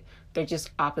 right? They're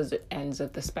just opposite ends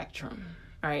of the spectrum,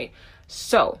 right?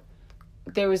 So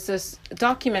there was this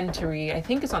documentary, I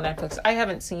think it's on Netflix. I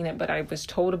haven't seen it, but I was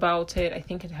told about it. I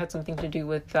think it had something to do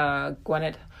with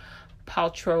Gwyneth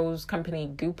Paltrow's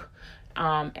company Goop.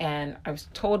 And I was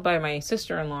told by my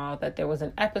sister-in-law that there was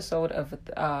an episode of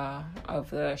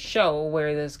the show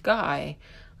where this guy,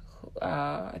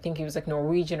 I think he was like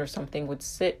Norwegian or something, would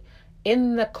sit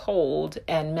in the cold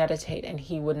and meditate, and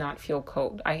he would not feel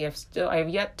cold. I have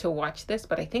yet to watch this,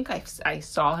 but I think I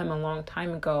saw him a long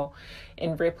time ago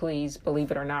in Ripley's Believe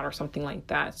It or Not or something like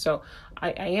that. So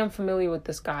I am familiar with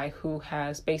this guy who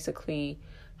has basically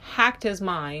hacked his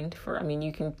mind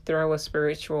you can throw a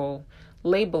spiritual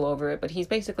label over it, but he's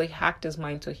basically hacked his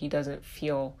mind so he doesn't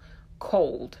feel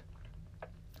cold.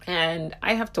 And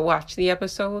I have to watch the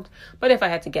episode, but if I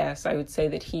had to guess, I would say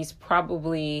that he's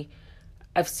probably,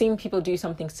 I've seen people do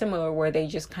something similar where they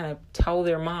just kind of tell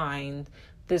their mind,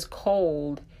 this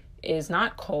cold is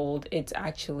not cold, it's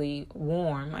actually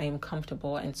warm, I am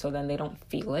comfortable, and so then they don't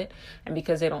feel it. And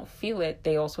because they don't feel it,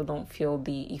 they also don't feel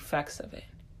the effects of it,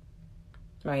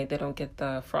 right? They don't get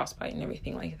the frostbite and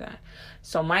everything like that.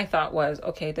 So my thought was,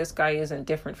 okay, this guy isn't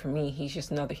different from me. He's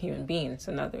just another human being.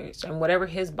 And whatever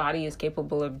his body is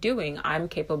capable of doing, I'm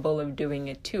capable of doing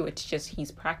it too. It's just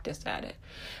he's practiced at it.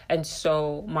 And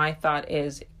so my thought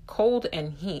is, cold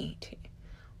and heat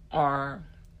are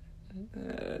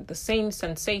the same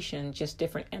sensation, just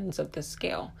different ends of the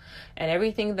scale. And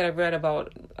everything that I've read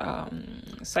about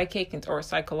psychic or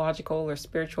psychological or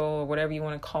spiritual or whatever you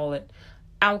want to call it,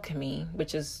 alchemy,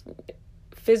 which is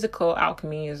physical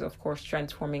alchemy, is of course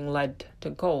transforming lead to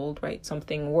gold, right?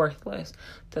 Something worthless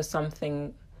to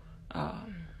something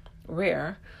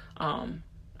rare.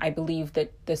 I believe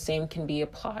that the same can be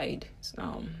applied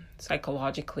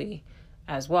psychologically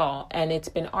as well. And it's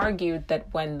been argued that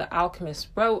when the alchemists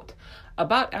wrote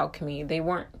about alchemy, they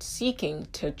weren't seeking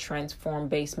to transform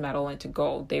base metal into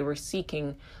gold. They were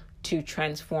seeking to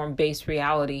transform base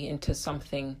reality into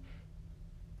something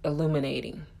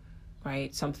illuminating,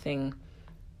 right? Something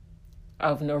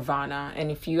of nirvana.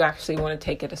 And if you actually want to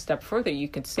take it a step further, you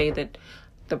could say that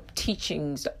the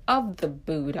teachings of the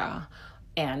Buddha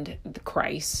and the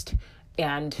Christ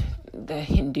and the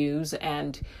Hindus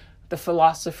and the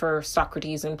philosopher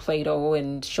Socrates and Plato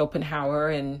and Schopenhauer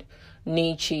and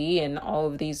Nietzsche and all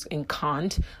of these, and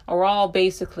Kant, are all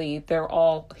basically, they're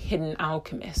all hidden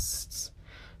alchemists,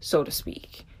 so to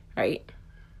speak, right?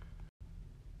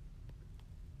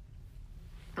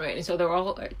 Right, and so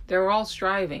they're all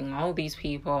striving, all these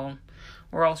people,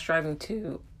 we're all striving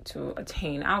to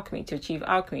attain alchemy, to achieve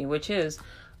alchemy, which is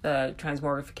the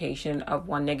transmogrification of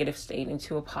one negative state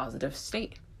into a positive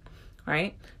state,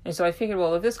 right? And so I figured,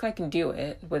 well, if this guy can do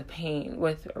it with pain,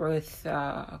 with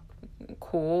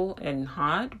cool and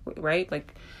hot, right?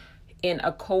 Like in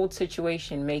a cold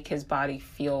situation, make his body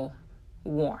feel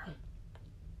warm,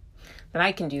 then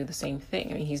I can do the same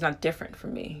thing. I mean, he's not different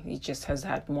from me. He just has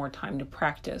had more time to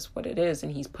practice what it is,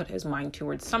 and he's put his mind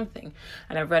towards something.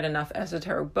 And I've read enough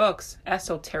esoteric books,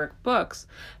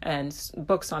 and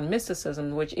books on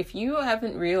mysticism, which if you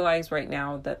haven't realized right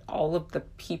now that all of the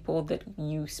people that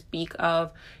you speak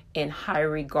of in high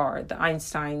regard, the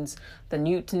Einsteins, the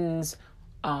Newtons,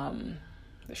 the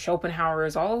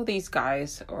Schopenhauers, all of these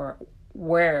guys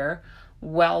were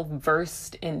well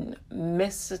versed in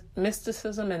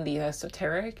mysticism and the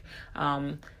esoteric.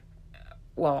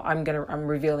 Well, I'm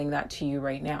revealing that to you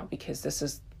right now because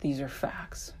these are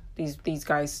facts. These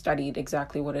guys studied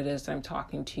exactly what it is that I'm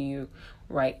talking to you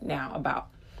right now about.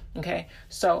 Okay,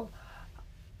 so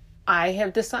I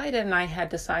had decided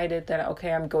that,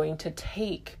 okay, I'm going to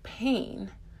take pain,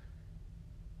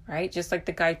 right? Just like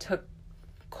the guy took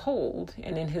cold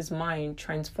and in his mind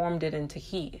transformed it into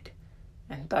heat.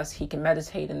 And thus he can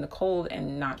meditate in the cold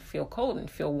and not feel cold and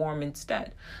feel warm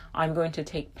instead. I'm going to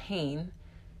take pain,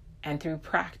 and through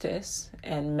practice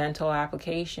and mental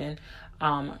application,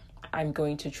 I'm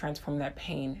going to transform that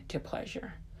pain to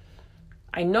pleasure.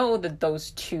 I know that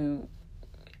those two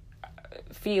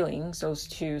feelings, those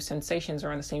two sensations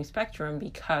are on the same spectrum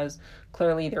because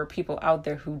clearly there are people out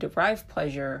there who derive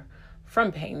pleasure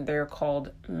from pain. They're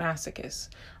called masochists.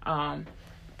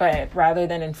 But rather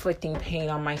than inflicting pain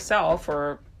on myself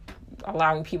or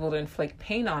allowing people to inflict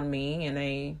pain on me in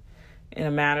a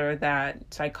manner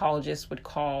that psychologists would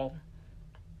call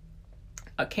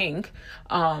a kink,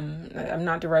 I'm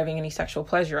not deriving any sexual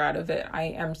pleasure out of it. I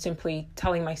am simply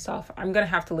telling myself I'm going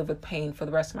to have to live with pain for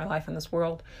the rest of my life in this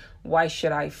world. Why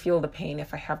should I feel the pain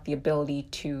if I have the ability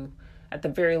to, at the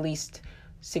very least,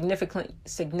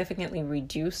 significantly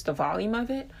reduce the volume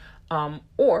of it,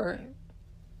 or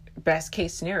best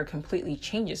case scenario, completely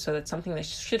changes so that something that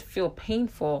should feel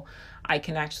painful, I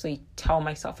can actually tell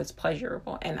myself it's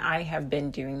pleasurable. And I have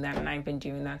been doing that, and I've been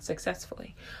doing that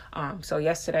successfully. So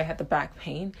yesterday I had the back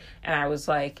pain, and I was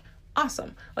like,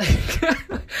 awesome.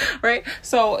 Right?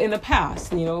 So in the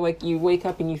past, like you wake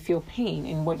up and you feel pain,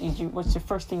 and what you do, what's the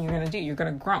first thing you're going to do? You're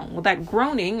going to groan. Well, that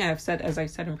groaning, as I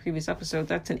said in previous episodes,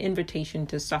 that's an invitation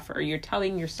to suffer. You're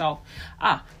telling yourself,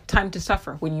 time to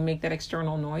suffer. When you make that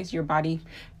external noise, your body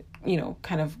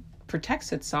kind of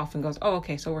protects itself and goes, oh,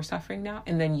 okay, so we're suffering now.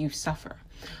 And then you suffer.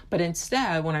 But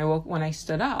instead, when I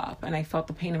stood up and I felt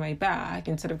the pain in my back,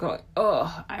 instead of going,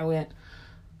 oh, I went,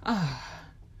 oh.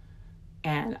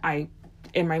 And I,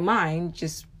 in my mind,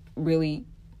 just really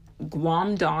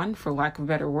glommed on, for lack of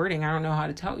better wording. I don't know how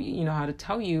to tell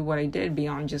you, what I did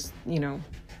beyond just,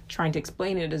 trying to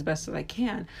explain it as best as I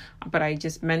can. But I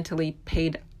just mentally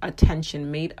paid attention,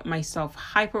 made myself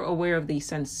hyper aware of the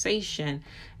sensation.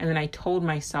 And then I told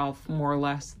myself more or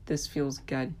less, this feels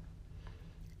good.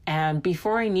 And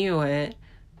before I knew it,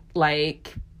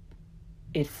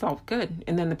 it felt good.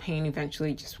 And then the pain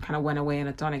eventually just kind of went away on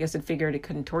its own. I guess it figured it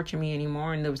couldn't torture me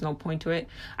anymore and there was no point to it.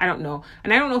 I don't know.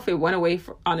 And I don't know if it went away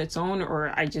on its own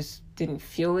or I just didn't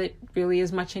feel it really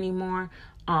as much anymore.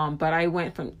 But I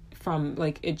went from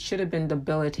it should have been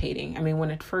debilitating. I mean, when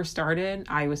it first started,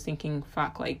 I was thinking,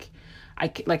 fuck,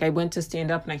 I went to stand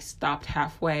up and I stopped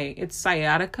halfway. It's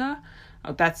sciatica.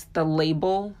 That's the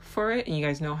label for it. And you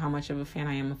guys know how much of a fan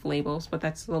I am of labels, but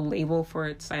that's the label for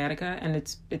it, sciatica. And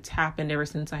it's happened ever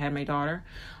since I had my daughter,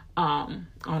 on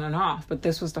and off. But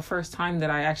this was the first time that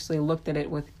I actually looked at it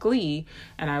with glee.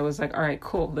 And I was like, all right,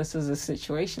 cool. This is a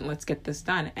situation. Let's get this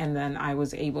done. And then I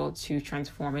was able to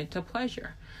transform it to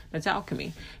pleasure. That's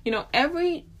alchemy.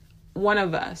 Every one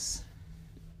of us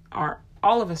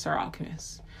all of us are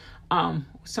alchemists.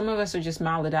 Some of us are just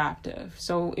maladaptive.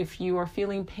 So if you are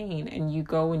feeling pain and you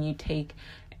go and you take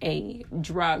a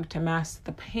drug to mask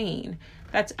the pain,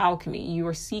 that's alchemy. You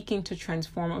are seeking to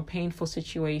transform a painful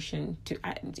situation to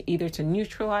either to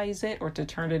neutralize it or to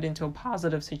turn it into a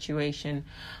positive situation,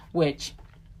 which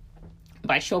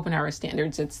by Schopenhauer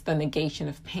standards, it's the negation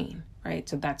of pain, right?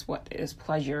 So that's what is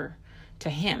pleasure to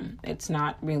him. It's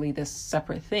not really this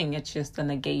separate thing. It's just the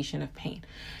negation of pain.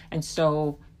 And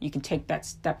so you can take that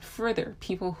step further.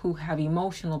 People who have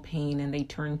emotional pain and they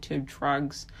turn to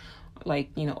drugs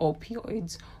like,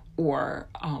 opioids, or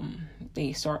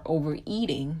they start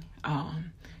overeating,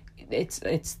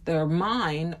 it's their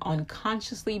mind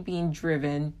unconsciously being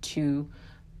driven to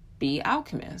be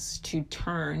alchemists, to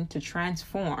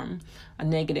transform a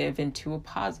negative into a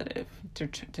positive, to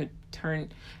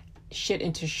turn shit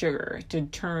into sugar, to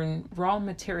turn raw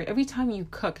material. Every time you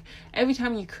cook, every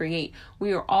time you create,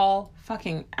 we are all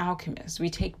fucking alchemists. We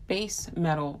take base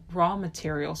metal, raw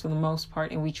materials for the most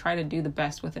part, and we try to do the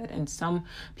best with it. And some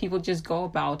people just go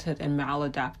about it in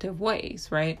maladaptive ways,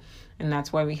 right? And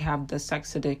that's why we have the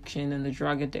sex addiction and the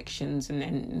drug addictions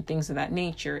and things of that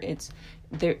nature.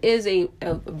 There is a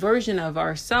version of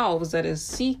ourselves that is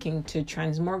seeking to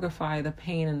transmogrify the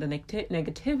pain and the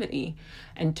negativity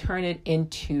and turn it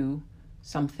into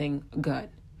something good.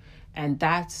 And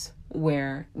that's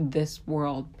where this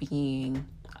world being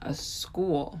a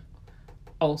school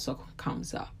also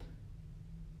comes up,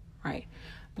 right?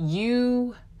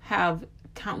 You have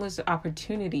countless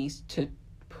opportunities to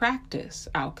practice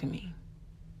alchemy.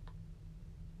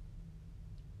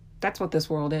 That's what this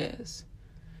world is.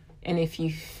 And if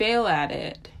you fail at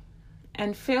it,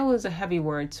 and fail is a heavy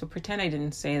word, so pretend I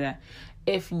didn't say that.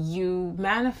 If you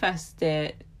manifest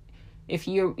it, if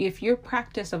your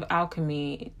practice of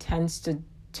alchemy tends to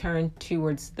turn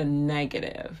towards the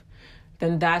negative,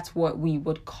 then that's what we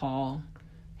would call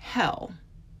hell,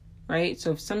 right?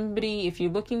 So if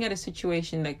you're looking at a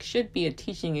situation that should be a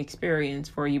teaching experience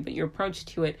for you, but your approach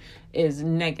to it is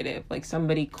negative, like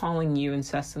somebody calling you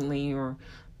incessantly or,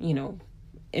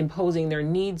 imposing their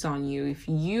needs on you, if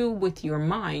you with your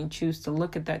mind choose to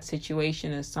look at that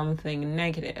situation as something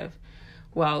negative,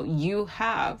 well, you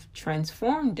have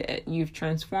transformed it. You've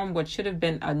transformed what should have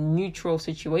been a neutral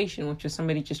situation, which is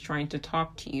somebody just trying to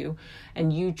talk to you,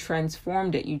 and you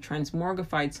transformed it. You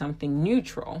transmogrified something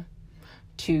neutral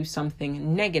to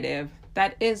something negative.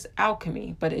 That is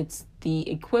alchemy, but it's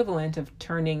the equivalent of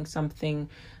turning something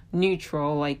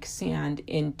neutral like sand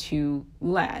into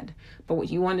lead. But what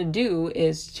you want to do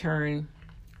is turn,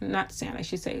 not sand, I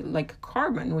should say, like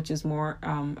carbon, which is more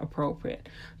appropriate.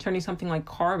 Turning something like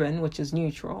carbon, which is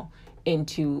neutral,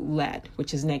 into lead,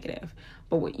 which is negative.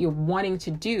 But what you're wanting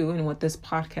to do, and what this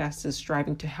podcast is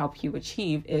striving to help you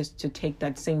achieve, is to take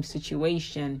that same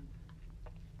situation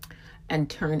and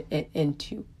turn it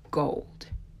into gold.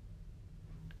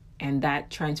 And that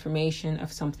transformation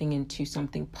of something into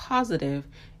something positive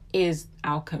is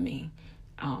alchemy,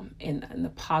 in the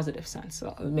positive sense.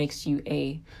 So it makes you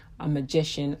a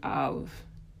magician of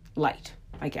light,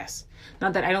 I guess.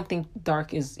 Not that I don't think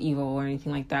dark is evil or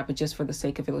anything like that, but just for the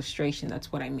sake of illustration,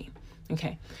 that's what I mean.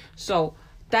 Okay, so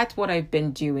that's what I've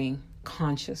been doing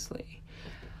consciously.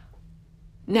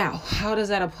 Now, how does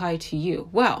that apply to you?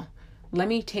 Well, let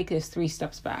me take this 3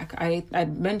 steps back. I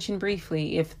mentioned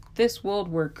briefly, if this world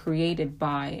were created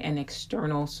by an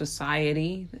external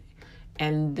society,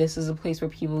 and this is a place where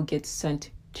people get sent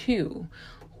to,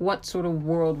 what sort of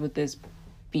world would this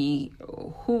be?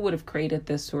 Who would have created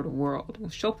this sort of world? Well,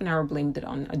 Schopenhauer blamed it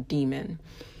on a demon.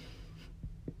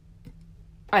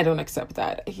 I don't accept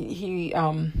that. He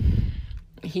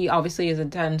obviously is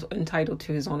entitled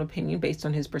to his own opinion based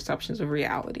on his perceptions of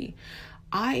reality.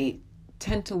 I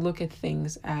tend to look at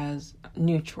things as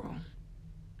neutral.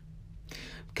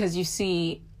 Because you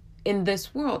see, in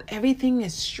this world, everything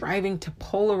is striving to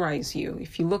polarize you.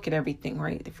 If you look at everything,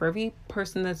 right? For every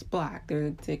person that's black,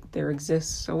 there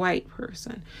exists a white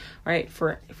person, right?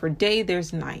 For day,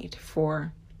 there's night.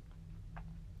 For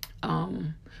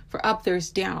up, there's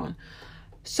down.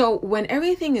 So when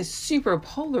everything is super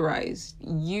polarized,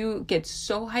 you get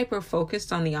so hyper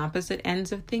focused on the opposite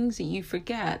ends of things that you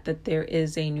forget that there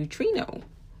is a neutrino,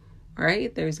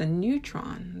 right? There's a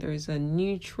neutron. There's a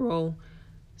neutral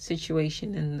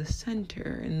situation in the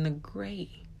center, in the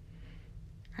gray,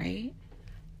 right?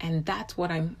 And that's what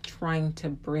I'm trying to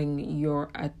bring your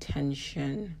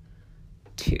attention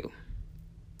to,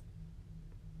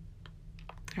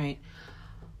 right?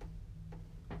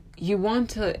 You want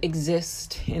to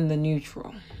exist in the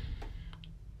neutral,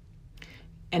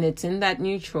 and it's in that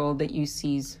neutral that you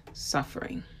seize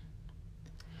suffering.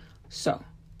 So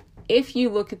if you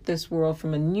look at this world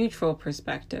from a neutral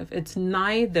perspective, it's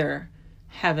neither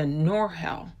heaven nor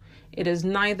hell. It is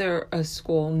neither a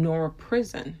school nor a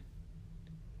prison.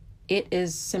 It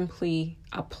is simply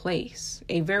a place,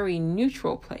 a very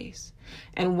neutral place.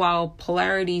 And while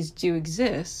polarities do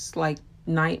exist, like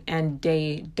night and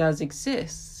day does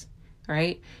exist,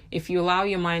 right? If you allow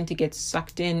your mind to get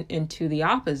sucked into the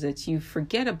opposites, you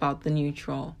forget about the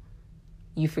neutral.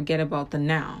 You forget about the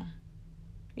now.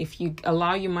 If you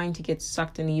allow your mind to get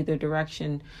sucked in either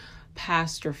direction,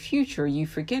 past or future, you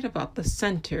forget about the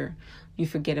center. You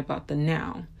forget about the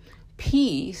now.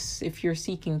 Peace, if you're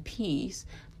seeking peace,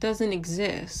 doesn't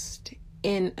exist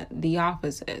in the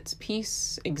opposites.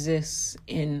 Peace exists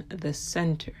in the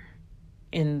center,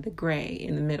 in the gray,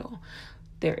 in the middle.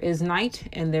 There is night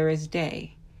and there is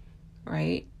day,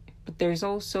 right? But there's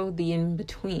also the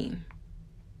in-between.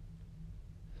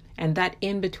 And that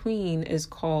in-between is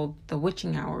called the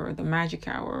witching hour or the magic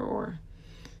hour, or,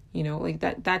 like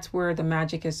that's where the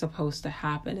magic is supposed to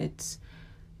happen.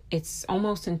 It's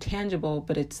almost intangible,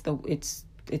 but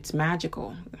it's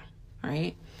magical,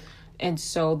 right? And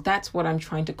so that's what I'm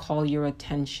trying to call your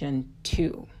attention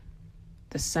to,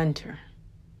 the center.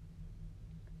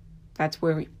 That's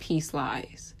where peace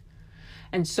lies.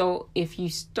 And so if you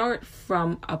start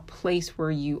from a place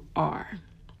where you are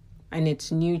and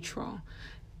it's neutral,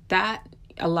 that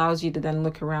allows you to then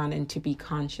look around and to be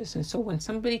conscious. And so when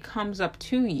somebody comes up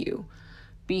to you,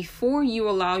 before you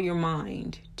allow your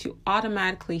mind to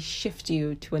automatically shift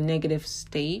you to a negative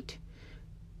state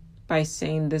by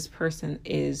saying this person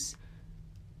is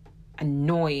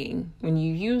annoying, when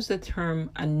you use the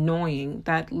term annoying,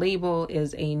 that label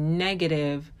is a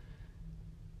negative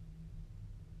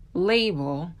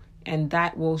label, and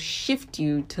that will shift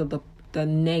you to the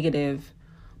negative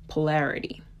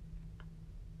polarity.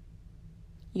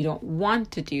 You don't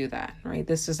want to do that, right?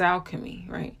 This is alchemy,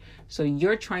 right? So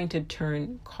you're trying to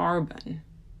turn carbon,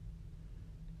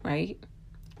 right,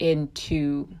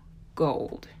 into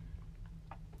gold.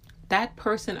 That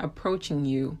person approaching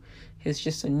you is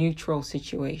just a neutral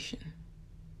situation,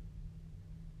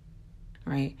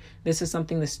 right? This is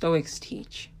something the Stoics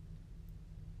teach.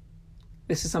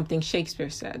 This is something Shakespeare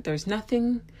said. There's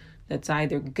nothing that's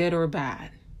either good or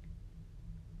bad,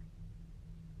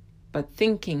 but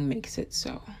thinking makes it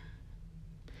so.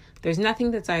 There's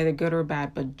nothing that's either good or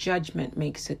bad, but judgment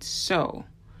makes it so.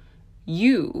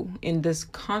 You, in this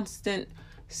constant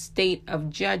state of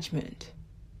judgment,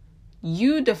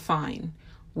 you define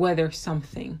whether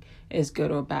something is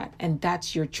good or bad, and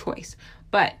that's your choice.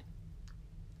 But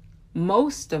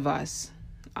most of us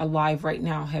alive right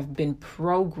now have been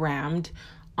programmed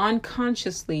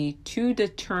unconsciously to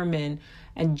determine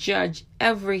and judge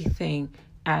everything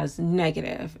as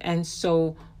negative. And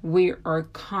so we are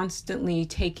constantly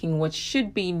taking what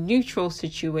should be neutral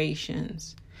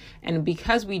situations, and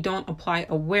because we don't apply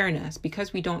awareness,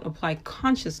 because we don't apply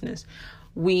consciousness,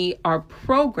 we are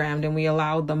programmed and we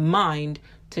allow the mind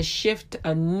to shift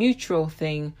a neutral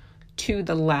thing to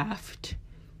the left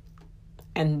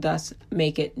and thus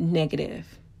make it negative.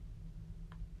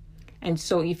 And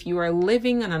so if you are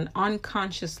living an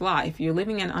unconscious life,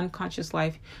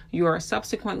 you are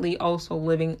subsequently also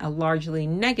living a largely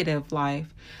negative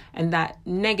life. And that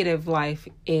negative life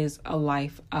is a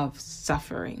life of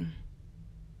suffering.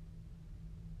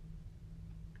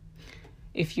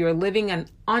 If you're living an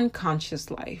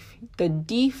unconscious life, the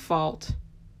default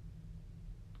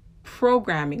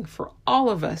programming for all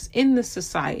of us in the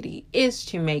society is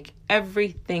to make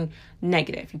everything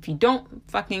negative. If you don't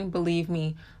fucking believe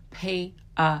me, pay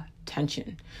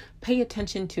attention. Pay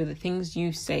attention to the things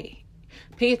you say.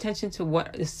 Pay attention to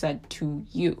what is said to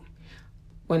you.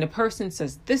 When a person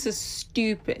says, this is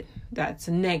stupid, that's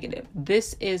negative.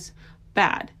 This is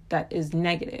bad, that is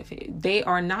negative. They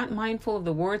are not mindful of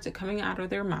the words that are coming out of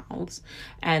their mouths.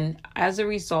 And as a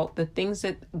result, the things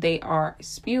that they are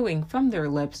spewing from their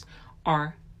lips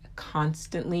are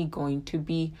constantly going to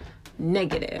be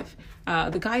negative.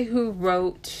 The guy who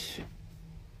wrote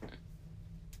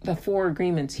the 4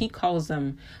 Agreements, he calls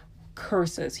them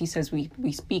curses. He says we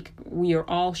are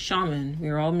all shaman, we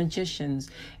are all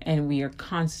magicians, and we are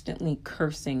constantly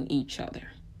cursing each other.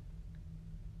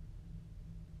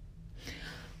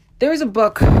 There's a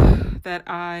book that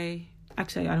I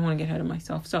don't want to get ahead of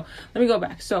myself. So let me go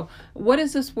back. So what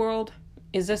is this world?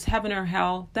 Is this heaven or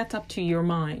hell? That's up to your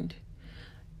mind.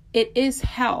 It is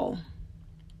hell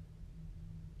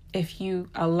if you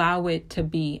allow it to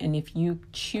be, and if you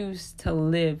choose to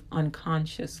live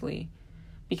unconsciously,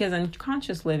 because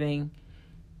unconscious living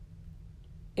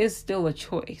is still a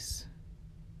choice,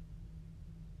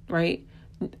 right?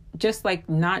 just like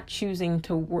not choosing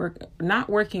to not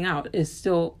working out is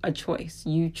still a choice.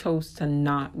 You chose to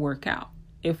not work out.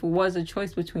 If it was a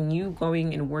choice between you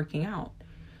going and working out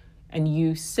and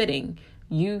you sitting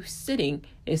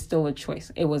is still a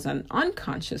choice. It was an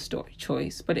unconscious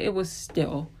choice, but it was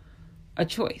still a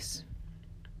choice.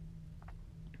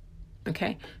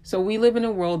 Okay, so we live in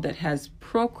a world that has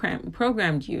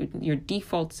programmed you. Your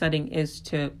default setting is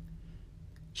to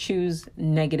choose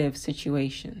negative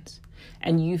situations.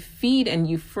 And you feed and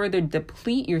you further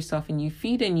deplete yourself, and you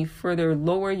feed and you further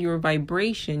lower your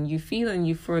vibration. You feed and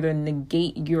you further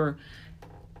negate your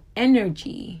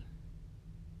energy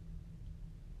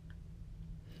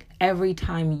every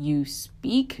time you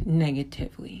speak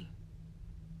negatively,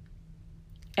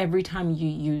 every time you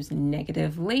use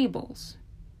negative labels,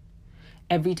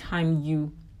 every time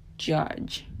you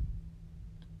judge,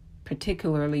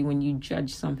 particularly when you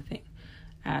judge something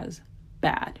as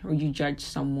bad or you judge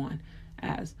someone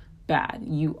as bad,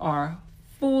 you are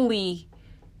fully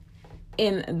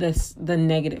in the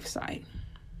negative side,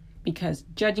 because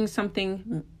judging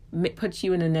something puts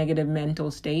you in a negative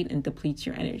mental state and depletes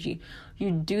your energy.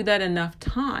 You do that enough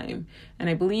time, and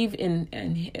I believe in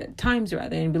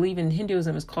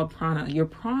Hinduism, it's called prana. Your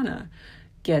prana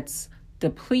gets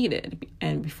depleted,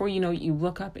 and before you know it, you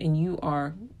look up and you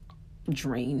are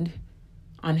drained,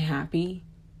 unhappy,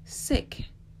 sick,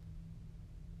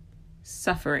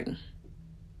 suffering,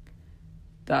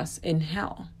 thus in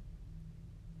hell.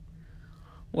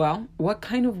 Well, what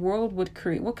kind of world would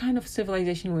create, what kind of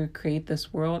civilization would create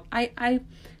this world? I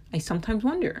sometimes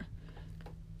wonder.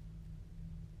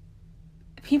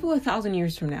 People 1,000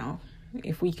 years from now,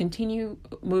 if we continue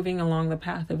moving along the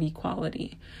path of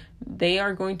equality, they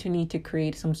are going to need to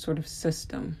create some sort of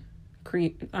system.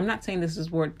 I'm not saying this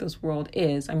is what this world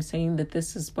is. I'm saying that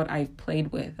this is what I've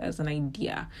played with as an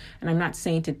idea. And I'm not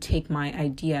saying to take my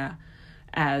idea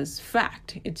as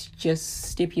fact. It's just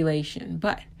stipulation.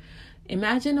 But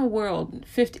imagine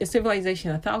a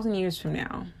civilization 1,000 years from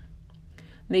now.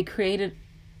 They created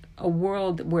a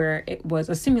world where it was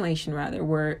a simulation,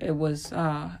 where it was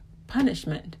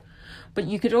punishment. But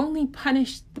you could only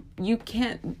punish, you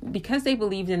can't, because they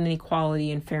believed in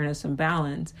equality and fairness and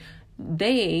balance,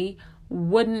 they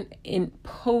wouldn't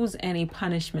impose any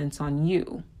punishments on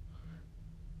you.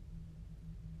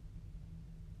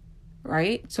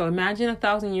 Right? So imagine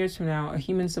 1,000 years from now, a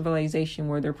human civilization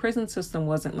where their prison system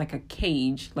wasn't like a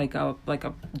cage, like a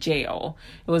jail.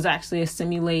 It was actually a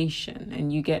simulation,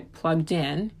 and you get plugged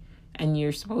in and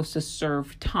you're supposed to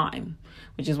serve time,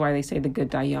 which is why they say the good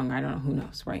die young. I don't know, who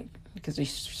knows, right? Because they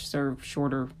serve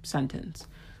shorter sentence,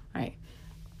 right?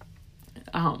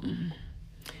 And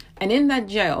in that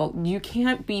jail, you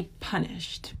can't be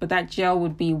punished, but that jail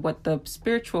would be what the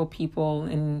spiritual people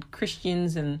and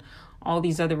Christians and all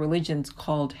these other religions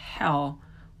called hell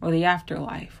or the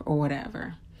afterlife or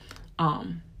whatever.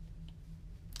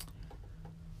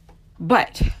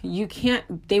 But you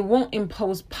can't, they won't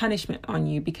impose punishment on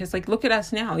you, because like, look at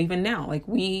us now, even now, like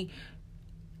we,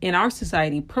 in our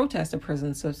society, protest the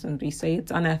prison system. We say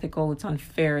it's unethical, it's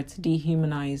unfair, it's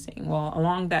dehumanizing. Well,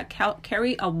 along that,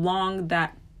 carry along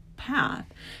that path,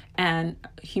 and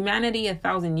humanity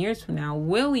 1,000 years from now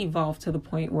will evolve to the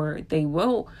point where they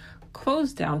will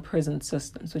close down prison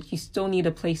systems, but you still need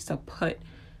a place to put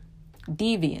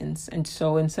deviance. And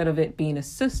so instead of it being a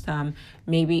system,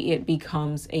 maybe it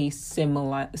becomes a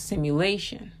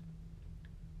simulation,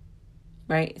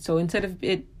 right? So instead of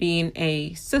it being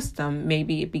a system,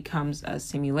 maybe it becomes a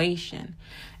simulation.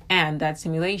 And that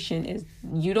simulation is,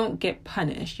 you don't get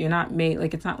punished. You're not made,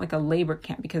 like, it's not like a labor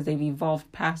camp, because they've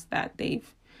evolved past that.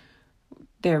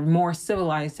 They're more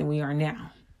civilized than we are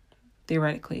now,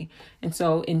 theoretically. And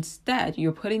so instead,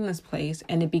 you're put in this place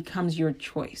and it becomes your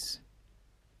choice.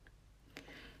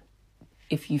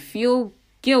 If you feel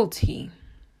guilty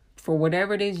for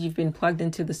whatever it is you've been plugged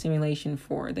into the simulation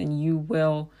for, then you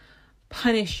will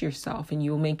punish yourself and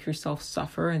you will make yourself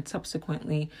suffer, and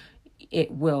subsequently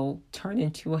it will turn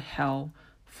into a hell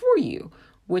for you,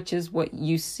 which is what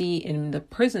you see in the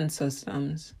prison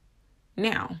systems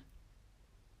now.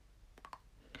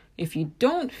 If you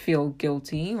don't feel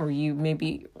guilty, or you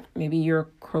maybe your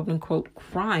quote unquote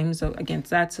crimes against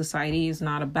that society is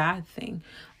not a bad thing,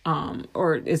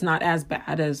 or is not as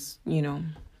bad as, a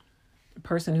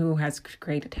person who has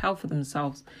created hell for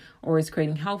themselves or is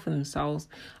creating hell for themselves,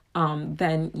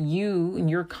 then you and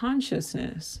your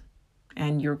consciousness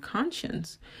and your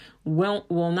conscience will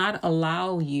not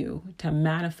allow you to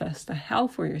manifest a hell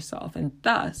for yourself, and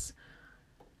thus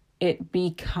it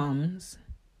becomes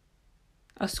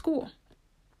a school.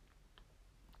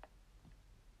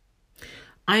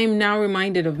 I am now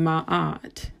reminded of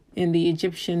Ma'at, in the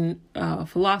Egyptian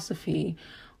philosophy,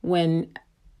 when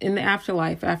in the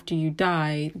afterlife, after you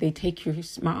die,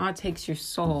 Ma'at takes your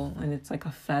soul, and it's like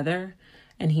a feather,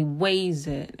 and he weighs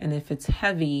it. And if it's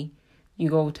heavy, you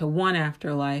go to one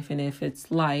afterlife. And if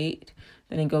it's light,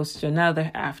 then it goes to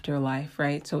another afterlife,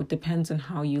 right? So it depends on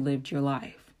how you lived your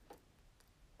life.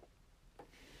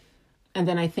 And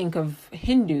then I think of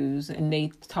Hindus, and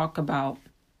they talk about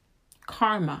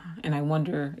karma. And I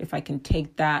wonder if I can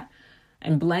take that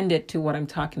and blend it to what I'm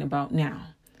talking about now.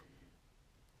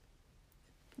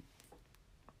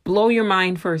 Blow your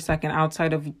mind for a second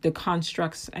outside of the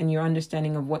constructs and your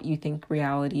understanding of what you think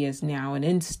reality is now. And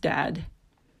instead,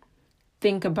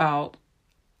 think about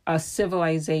a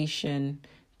civilization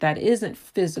that isn't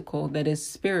physical, that is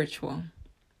spiritual,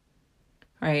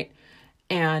 right?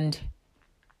 And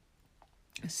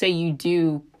say you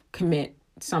do commit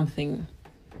something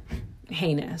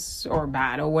heinous or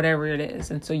bad or whatever it is.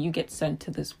 And so you get sent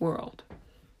to this world.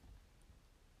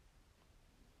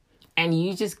 And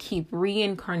you just keep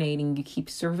reincarnating, you keep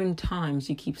serving times,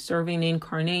 you keep serving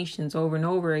incarnations over and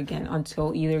over again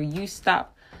until either you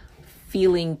stop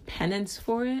feeling penance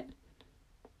for it,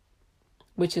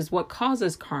 which is what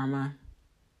causes karma.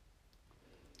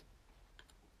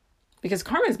 Because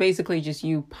karma is basically just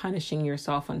you punishing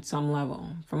yourself on some level.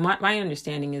 From what my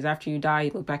understanding is, after you die,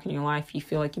 you look back in your life, you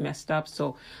feel like you messed up.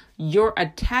 So your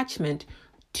attachment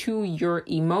to your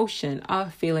emotion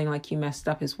of feeling like you messed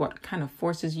up is what kind of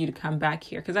forces you to come back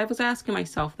here. Because I was asking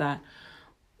myself that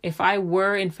if I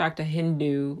were in fact a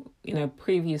Hindu in a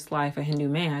previous life, a Hindu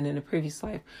man in a previous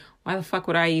life, why the fuck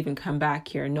would I even come back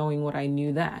here knowing what I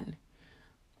knew then?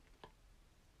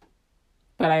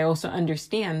 But I also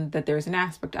understand that there's an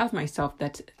aspect of myself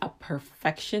that's a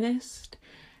perfectionist,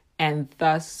 and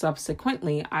thus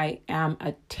subsequently I am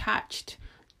attached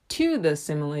to the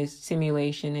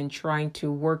simulation and trying to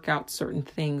work out certain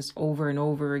things over and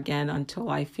over again until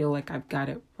I feel like I've got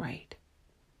it right.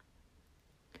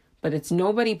 But it's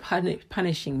nobody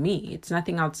punishing me. It's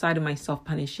nothing outside of myself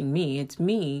punishing me. It's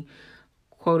me,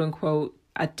 quote unquote,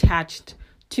 attached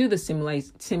to the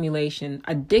simulation,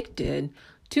 addicted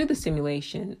to the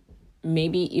simulation.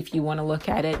 Maybe if you want to look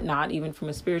at it not even from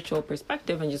a spiritual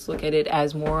perspective and just look at it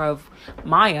as more of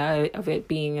Maya, of it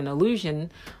being an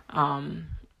illusion,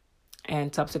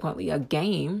 and subsequently a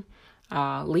game,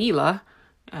 Leela,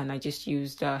 and I just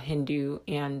used Hindu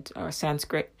and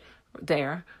Sanskrit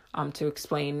there to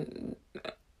explain.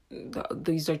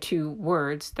 These are two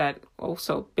words that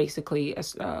also basically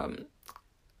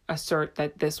assert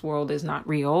that this world is not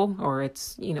real, or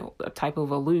it's, a type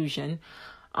of illusion.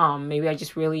 Maybe I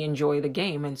just really enjoy the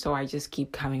game, and so I just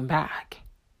keep coming back.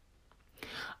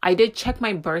 I did check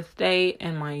my birthday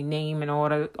and my name and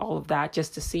all of that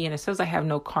just to see, and it says I have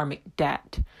no karmic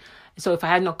debt. So if I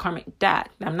had no karmic debt,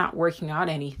 I'm not working out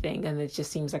anything, and it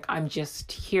just seems like I'm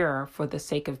just here for the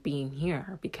sake of being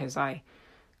here because I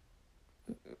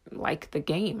like the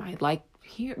game. I like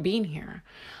being here.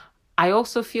 I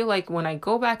also feel like when I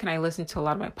go back and I listen to a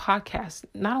lot of my podcasts,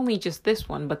 not only just this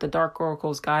one, but the Dark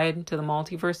Oracle's Guide to the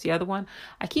Multiverse, the other one,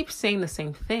 I keep saying the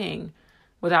same thing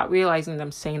without realizing that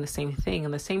I'm saying the same thing.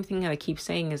 And the same thing that I keep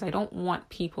saying is I don't want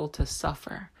people to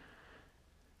suffer.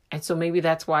 And so maybe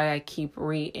that's why I keep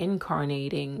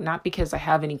reincarnating, not because I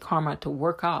have any karma to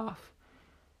work off,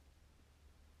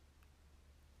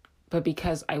 but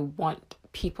because I want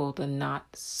people to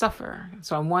not suffer.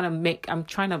 So I'm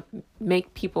trying to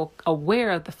make people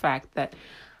aware of the fact that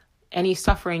any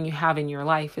suffering you have in your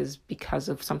life is because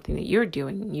of something that you're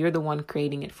doing. You're the one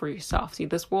creating it for yourself. See,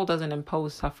 this world doesn't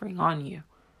impose suffering on you.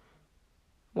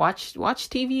 Watch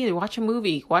TV, watch a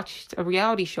movie, watch a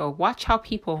reality show. Watch how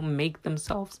people make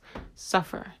themselves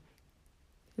suffer.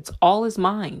 It's all is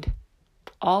mind.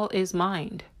 All is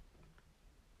mind.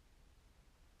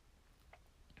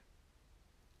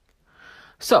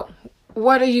 So,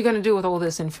 what are you going to do with all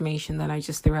this information that I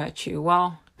just threw at you?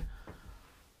 Well,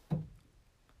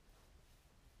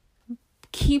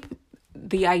 keep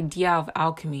the idea of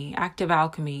alchemy, active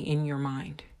alchemy, in your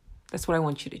mind. That's what I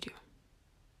want you to do.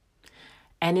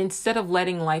 And instead of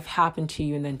letting life happen to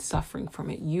you and then suffering from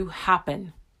it, you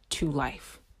happen to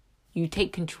life. You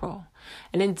take control.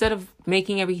 And instead of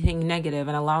making everything negative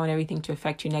and allowing everything to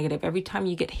affect you negative, every time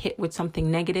you get hit with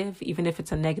something negative, even if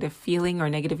it's a negative feeling or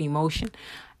negative emotion,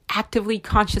 actively,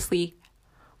 consciously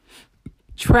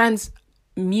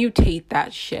transmutate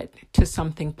that shit to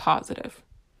something positive.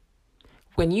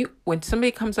 When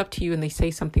somebody comes up to you and they say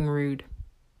something rude,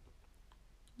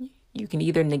 you can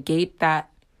either negate that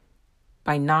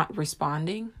by not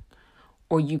responding,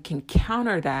 or you can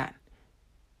counter that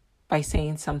by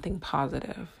saying something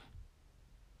positive.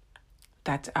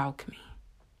 That's alchemy.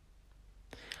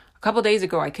 couple of days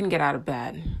ago, I couldn't get out of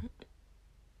bed.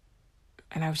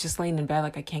 And I was just laying in bed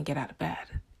like I can't get out of bed.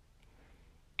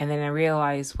 And then I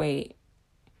realized, wait,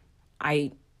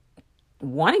 I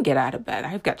want to get out of bed.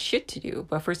 I've got shit to do.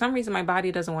 But for some reason, my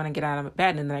body doesn't want to get out of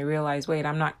bed. And then I realized, wait,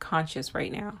 I'm not conscious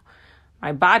right now.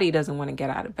 My body doesn't want to get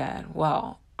out of bed.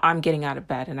 Well, I'm getting out of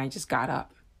bed and I just got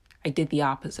up. I did the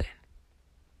opposite.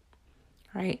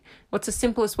 Right? What's the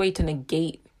simplest way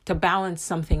to balance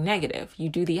something negative? You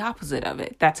do the opposite of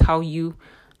it. That's how you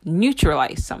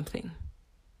neutralize something.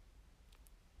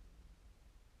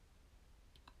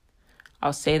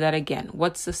 I'll say that again.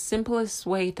 What's the simplest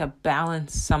way to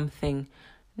balance something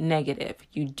negative?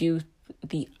 You do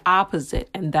the opposite,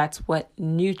 and that's what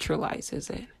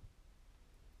neutralizes it.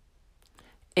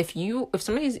 If you're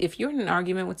in an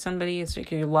argument with somebody, it's like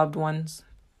your loved ones,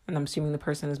 and I'm assuming the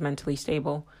person is mentally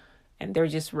stable, and they're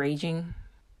just raging,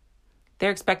 they're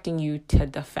expecting you to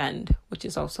defend, which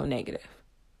is also negative.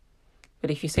 But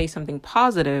if you say something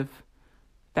positive,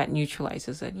 that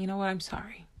neutralizes it. You know what? I'm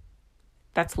sorry.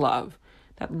 That's love.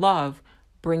 That love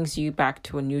brings you back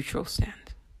to a neutral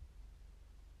stand.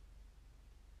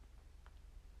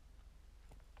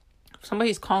 If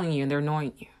somebody's calling you and they're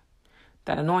annoying you,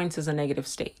 that annoyance is a negative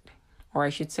state. Or I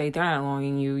should say, they're not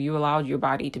annoying you. You allowed your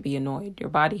body to be annoyed. Your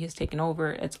body has taken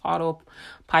over. Its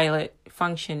autopilot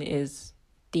function is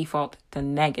default to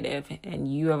negative,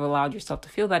 and you have allowed yourself to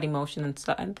feel that emotion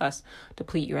and thus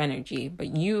deplete your energy.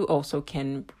 But you also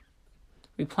can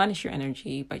replenish your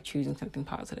energy by choosing something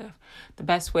positive. The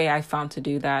best way I found to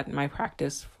do that in my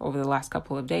practice over the last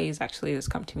couple of days, actually, has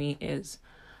come to me is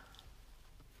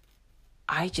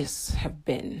I just have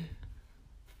been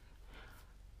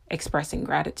expressing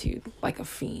gratitude like a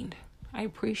fiend. I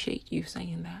appreciate you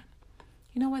saying that.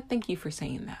 You know what? Thank you for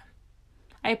saying that.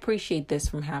 I appreciate this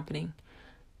from happening.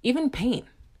 Even pain.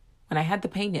 When I had the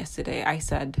pain yesterday, I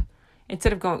said,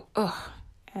 instead of going, ugh,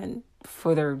 and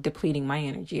further depleting my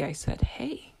energy, I said,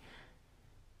 hey,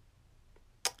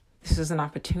 this is an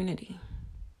opportunity.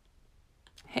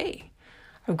 Hey,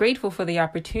 I'm grateful for the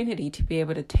opportunity to be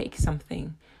able to take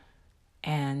something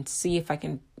and see if I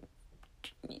can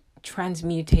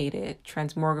transmutate it,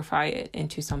 transmogrify it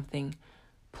into something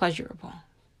pleasurable.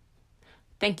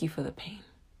 Thank you for the pain.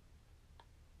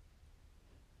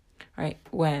 Right?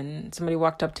 When somebody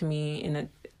walked up to me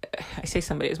I say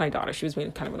somebody, it was my daughter. She was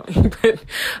being kind of annoying,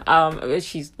 but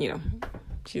she's a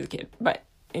kid.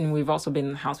 And we've also been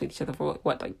in the house with each other for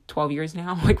 12 years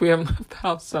now? We haven't left the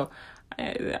house, so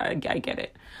I get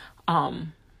it.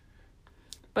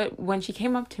 But when she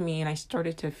came up to me and I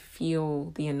started to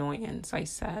feel the annoyance, I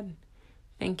said,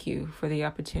 thank you for the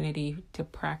opportunity to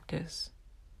practice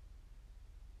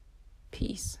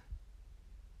peace.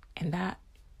 And that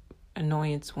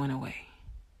annoyance went away.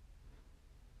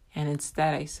 And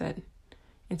instead I said,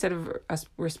 instead of us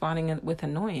responding with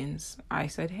annoyance, I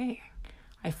said, hey,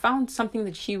 I found something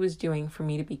that she was doing for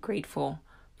me to be grateful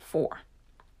for.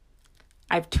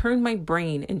 I've turned my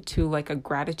brain into like a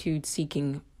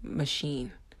gratitude-seeking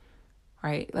machine,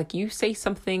 right? Like you say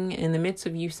something, in the midst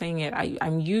of you saying it,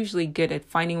 I'm usually good at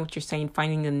finding what you're saying,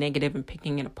 finding the negative and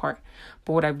picking it apart.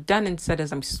 But what I've done instead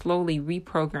is I'm slowly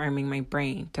reprogramming my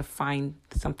brain to find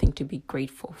something to be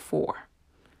grateful for.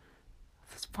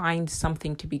 Find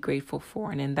something to be grateful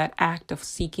for. And in that act of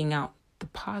seeking out the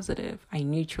positive, I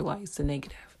neutralize the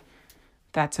negative.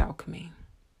 That's alchemy.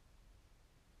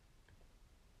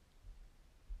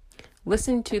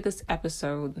 Listen to this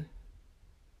episode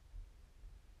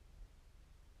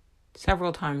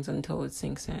several times until it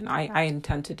sinks in. I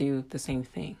intend to do the same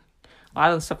thing. A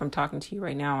lot of the stuff I'm talking to you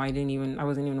right now, I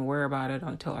wasn't even aware about it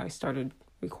until I started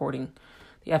recording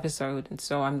the episode. And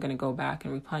so I'm going to go back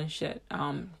and replenish it.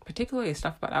 Particularly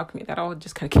stuff about alchemy. That all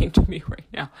just kind of came to me right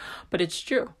now. But it's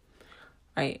true,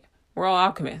 right? We're all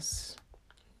alchemists.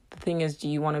 The thing is, do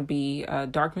you want to be a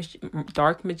dark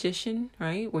magician,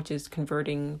 right? Which is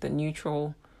converting the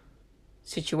neutral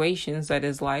situations that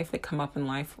is life, that come up in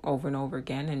life over and over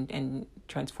again and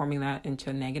transforming that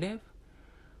into a negative?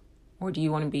 Or do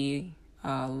you want to be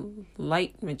a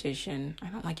light magician? I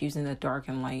don't like using the dark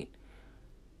and light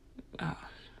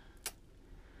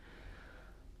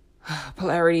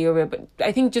polarity of it, but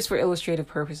I think just for illustrative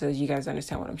purposes, you guys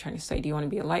understand what I'm trying to say. Do you want to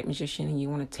be a light magician and you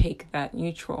want to take that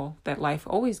neutral, that life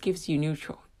always gives you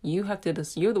neutral? You're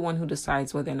the one who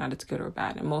decides whether or not it's good or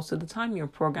bad. And most of the time you're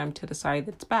programmed to decide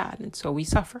that it's bad. And so we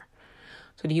suffer.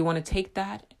 So do you want to take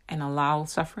that and allow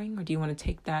suffering? Or do you want to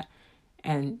take that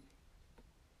and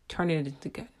turn it into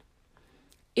good?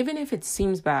 Even if it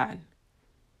seems bad,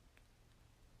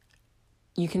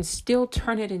 you can still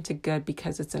turn it into good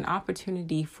because it's an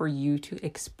opportunity for you to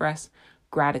express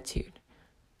gratitude.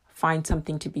 Find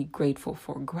something to be grateful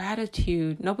for.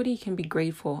 Gratitude, nobody can be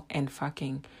grateful and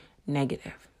fucking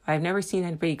negative. I've never seen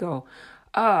anybody go,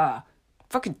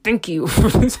 fucking thank you for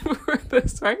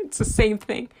this, right? It's the same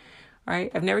thing, right?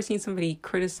 I've never seen somebody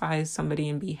criticize somebody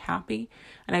and be happy.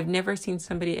 And I've never seen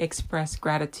somebody express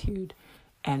gratitude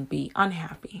and be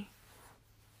unhappy.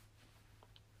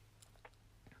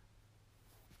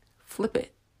 Flip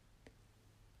it.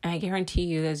 And I guarantee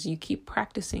you, as you keep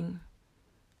practicing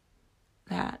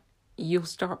that, you'll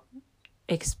start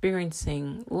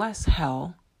experiencing less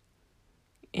hell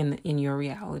in your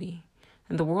reality.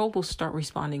 And the world will start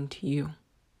responding to you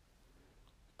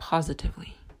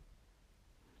positively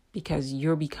because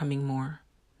you're becoming more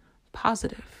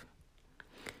positive.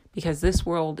 Because this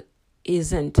world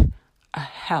isn't a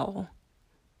hell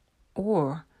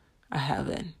or a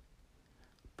heaven,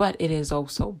 but it is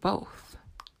also both.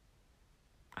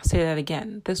 I'll say that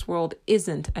again. This world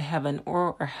isn't a heaven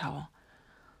or a hell,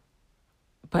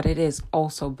 but it is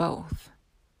also both.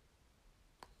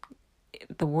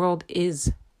 The world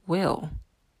is will,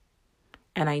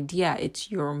 an idea. It's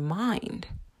your mind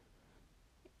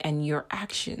and your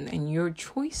action and your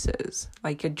choices,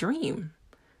 like a dream,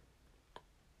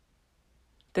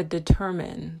 that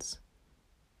determines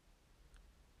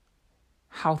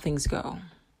how things go.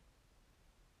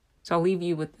 So I'll leave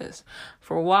you with this.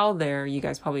 For a while there, you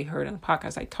guys probably heard in the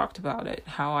podcast, I talked about it,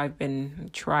 how I've been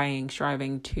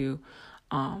striving to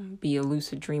be a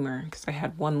lucid dreamer, because I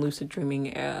had one lucid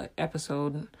dreaming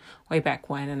episode way back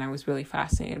when, and I was really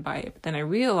fascinated by it. But then I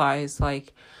realized,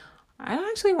 like, I don't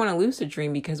actually want to lucid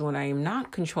dream, because when I'm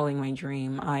not controlling my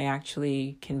dream, I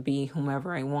actually can be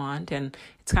whomever I want, and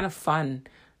it's kind of fun.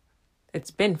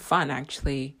 It's been fun,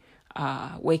 actually,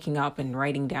 waking up and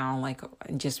writing down, like,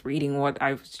 and just reading what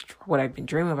I've been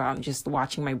dreaming about, and just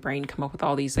watching my brain come up with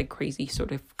all these like crazy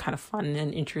sort of kind of fun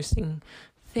and interesting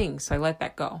things. So I let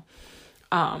that go.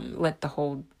 Let the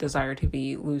whole desire to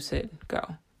be lucid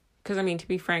go. Because, I mean, to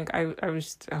be frank, I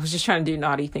was just trying to do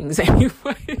naughty things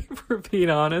anyway, for being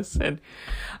honest, and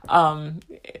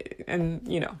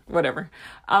you know, whatever.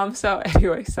 So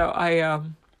anyway, so I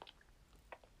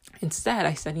instead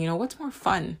I said, you know, what's more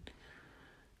fun,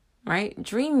 right?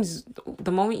 Dreams,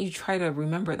 the moment you try to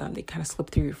remember them, they kind of slip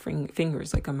through your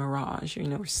fingers like a mirage, you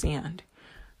know, or sand,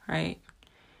 right?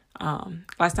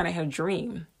 Last night I had a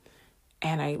dream.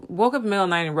 And I woke up in the middle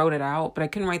of the night and wrote it out, but I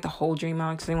couldn't write the whole dream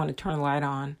out because I didn't want to turn the light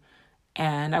on.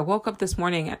 And I woke up this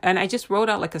morning and I just wrote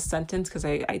out like a sentence, because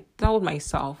I told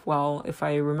myself, well, if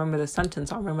I remember the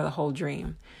sentence, I'll remember the whole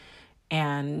dream.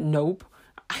 And nope.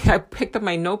 I picked up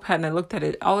my notepad and I looked at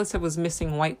it. All it said was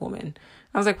missing white woman.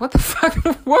 I was like, what the fuck?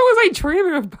 What was I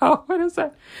dreaming about? What is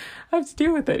that? I have to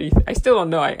deal with it. I still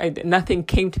don't know. Nothing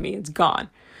came to me. It's gone.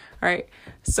 All right.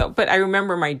 So, but I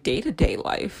remember my day-to-day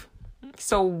life.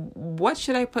 So what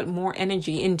should I put more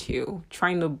energy into?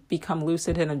 Trying to become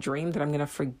lucid in a dream that I'm going to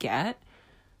forget?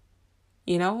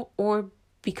 You know? Or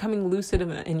becoming lucid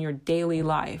in your daily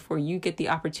life, where you get the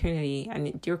opportunity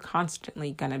and you're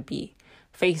constantly going to be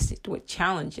faced with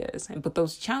challenges. But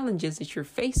those challenges that you're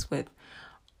faced with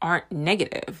aren't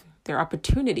negative. They're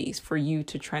opportunities for you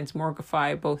to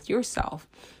transmogrify both yourself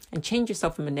and change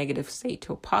yourself from a negative state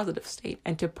to a positive state,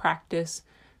 and to practice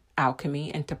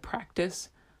alchemy and to practice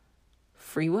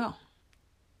free will.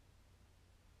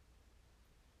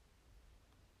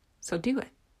 So do it.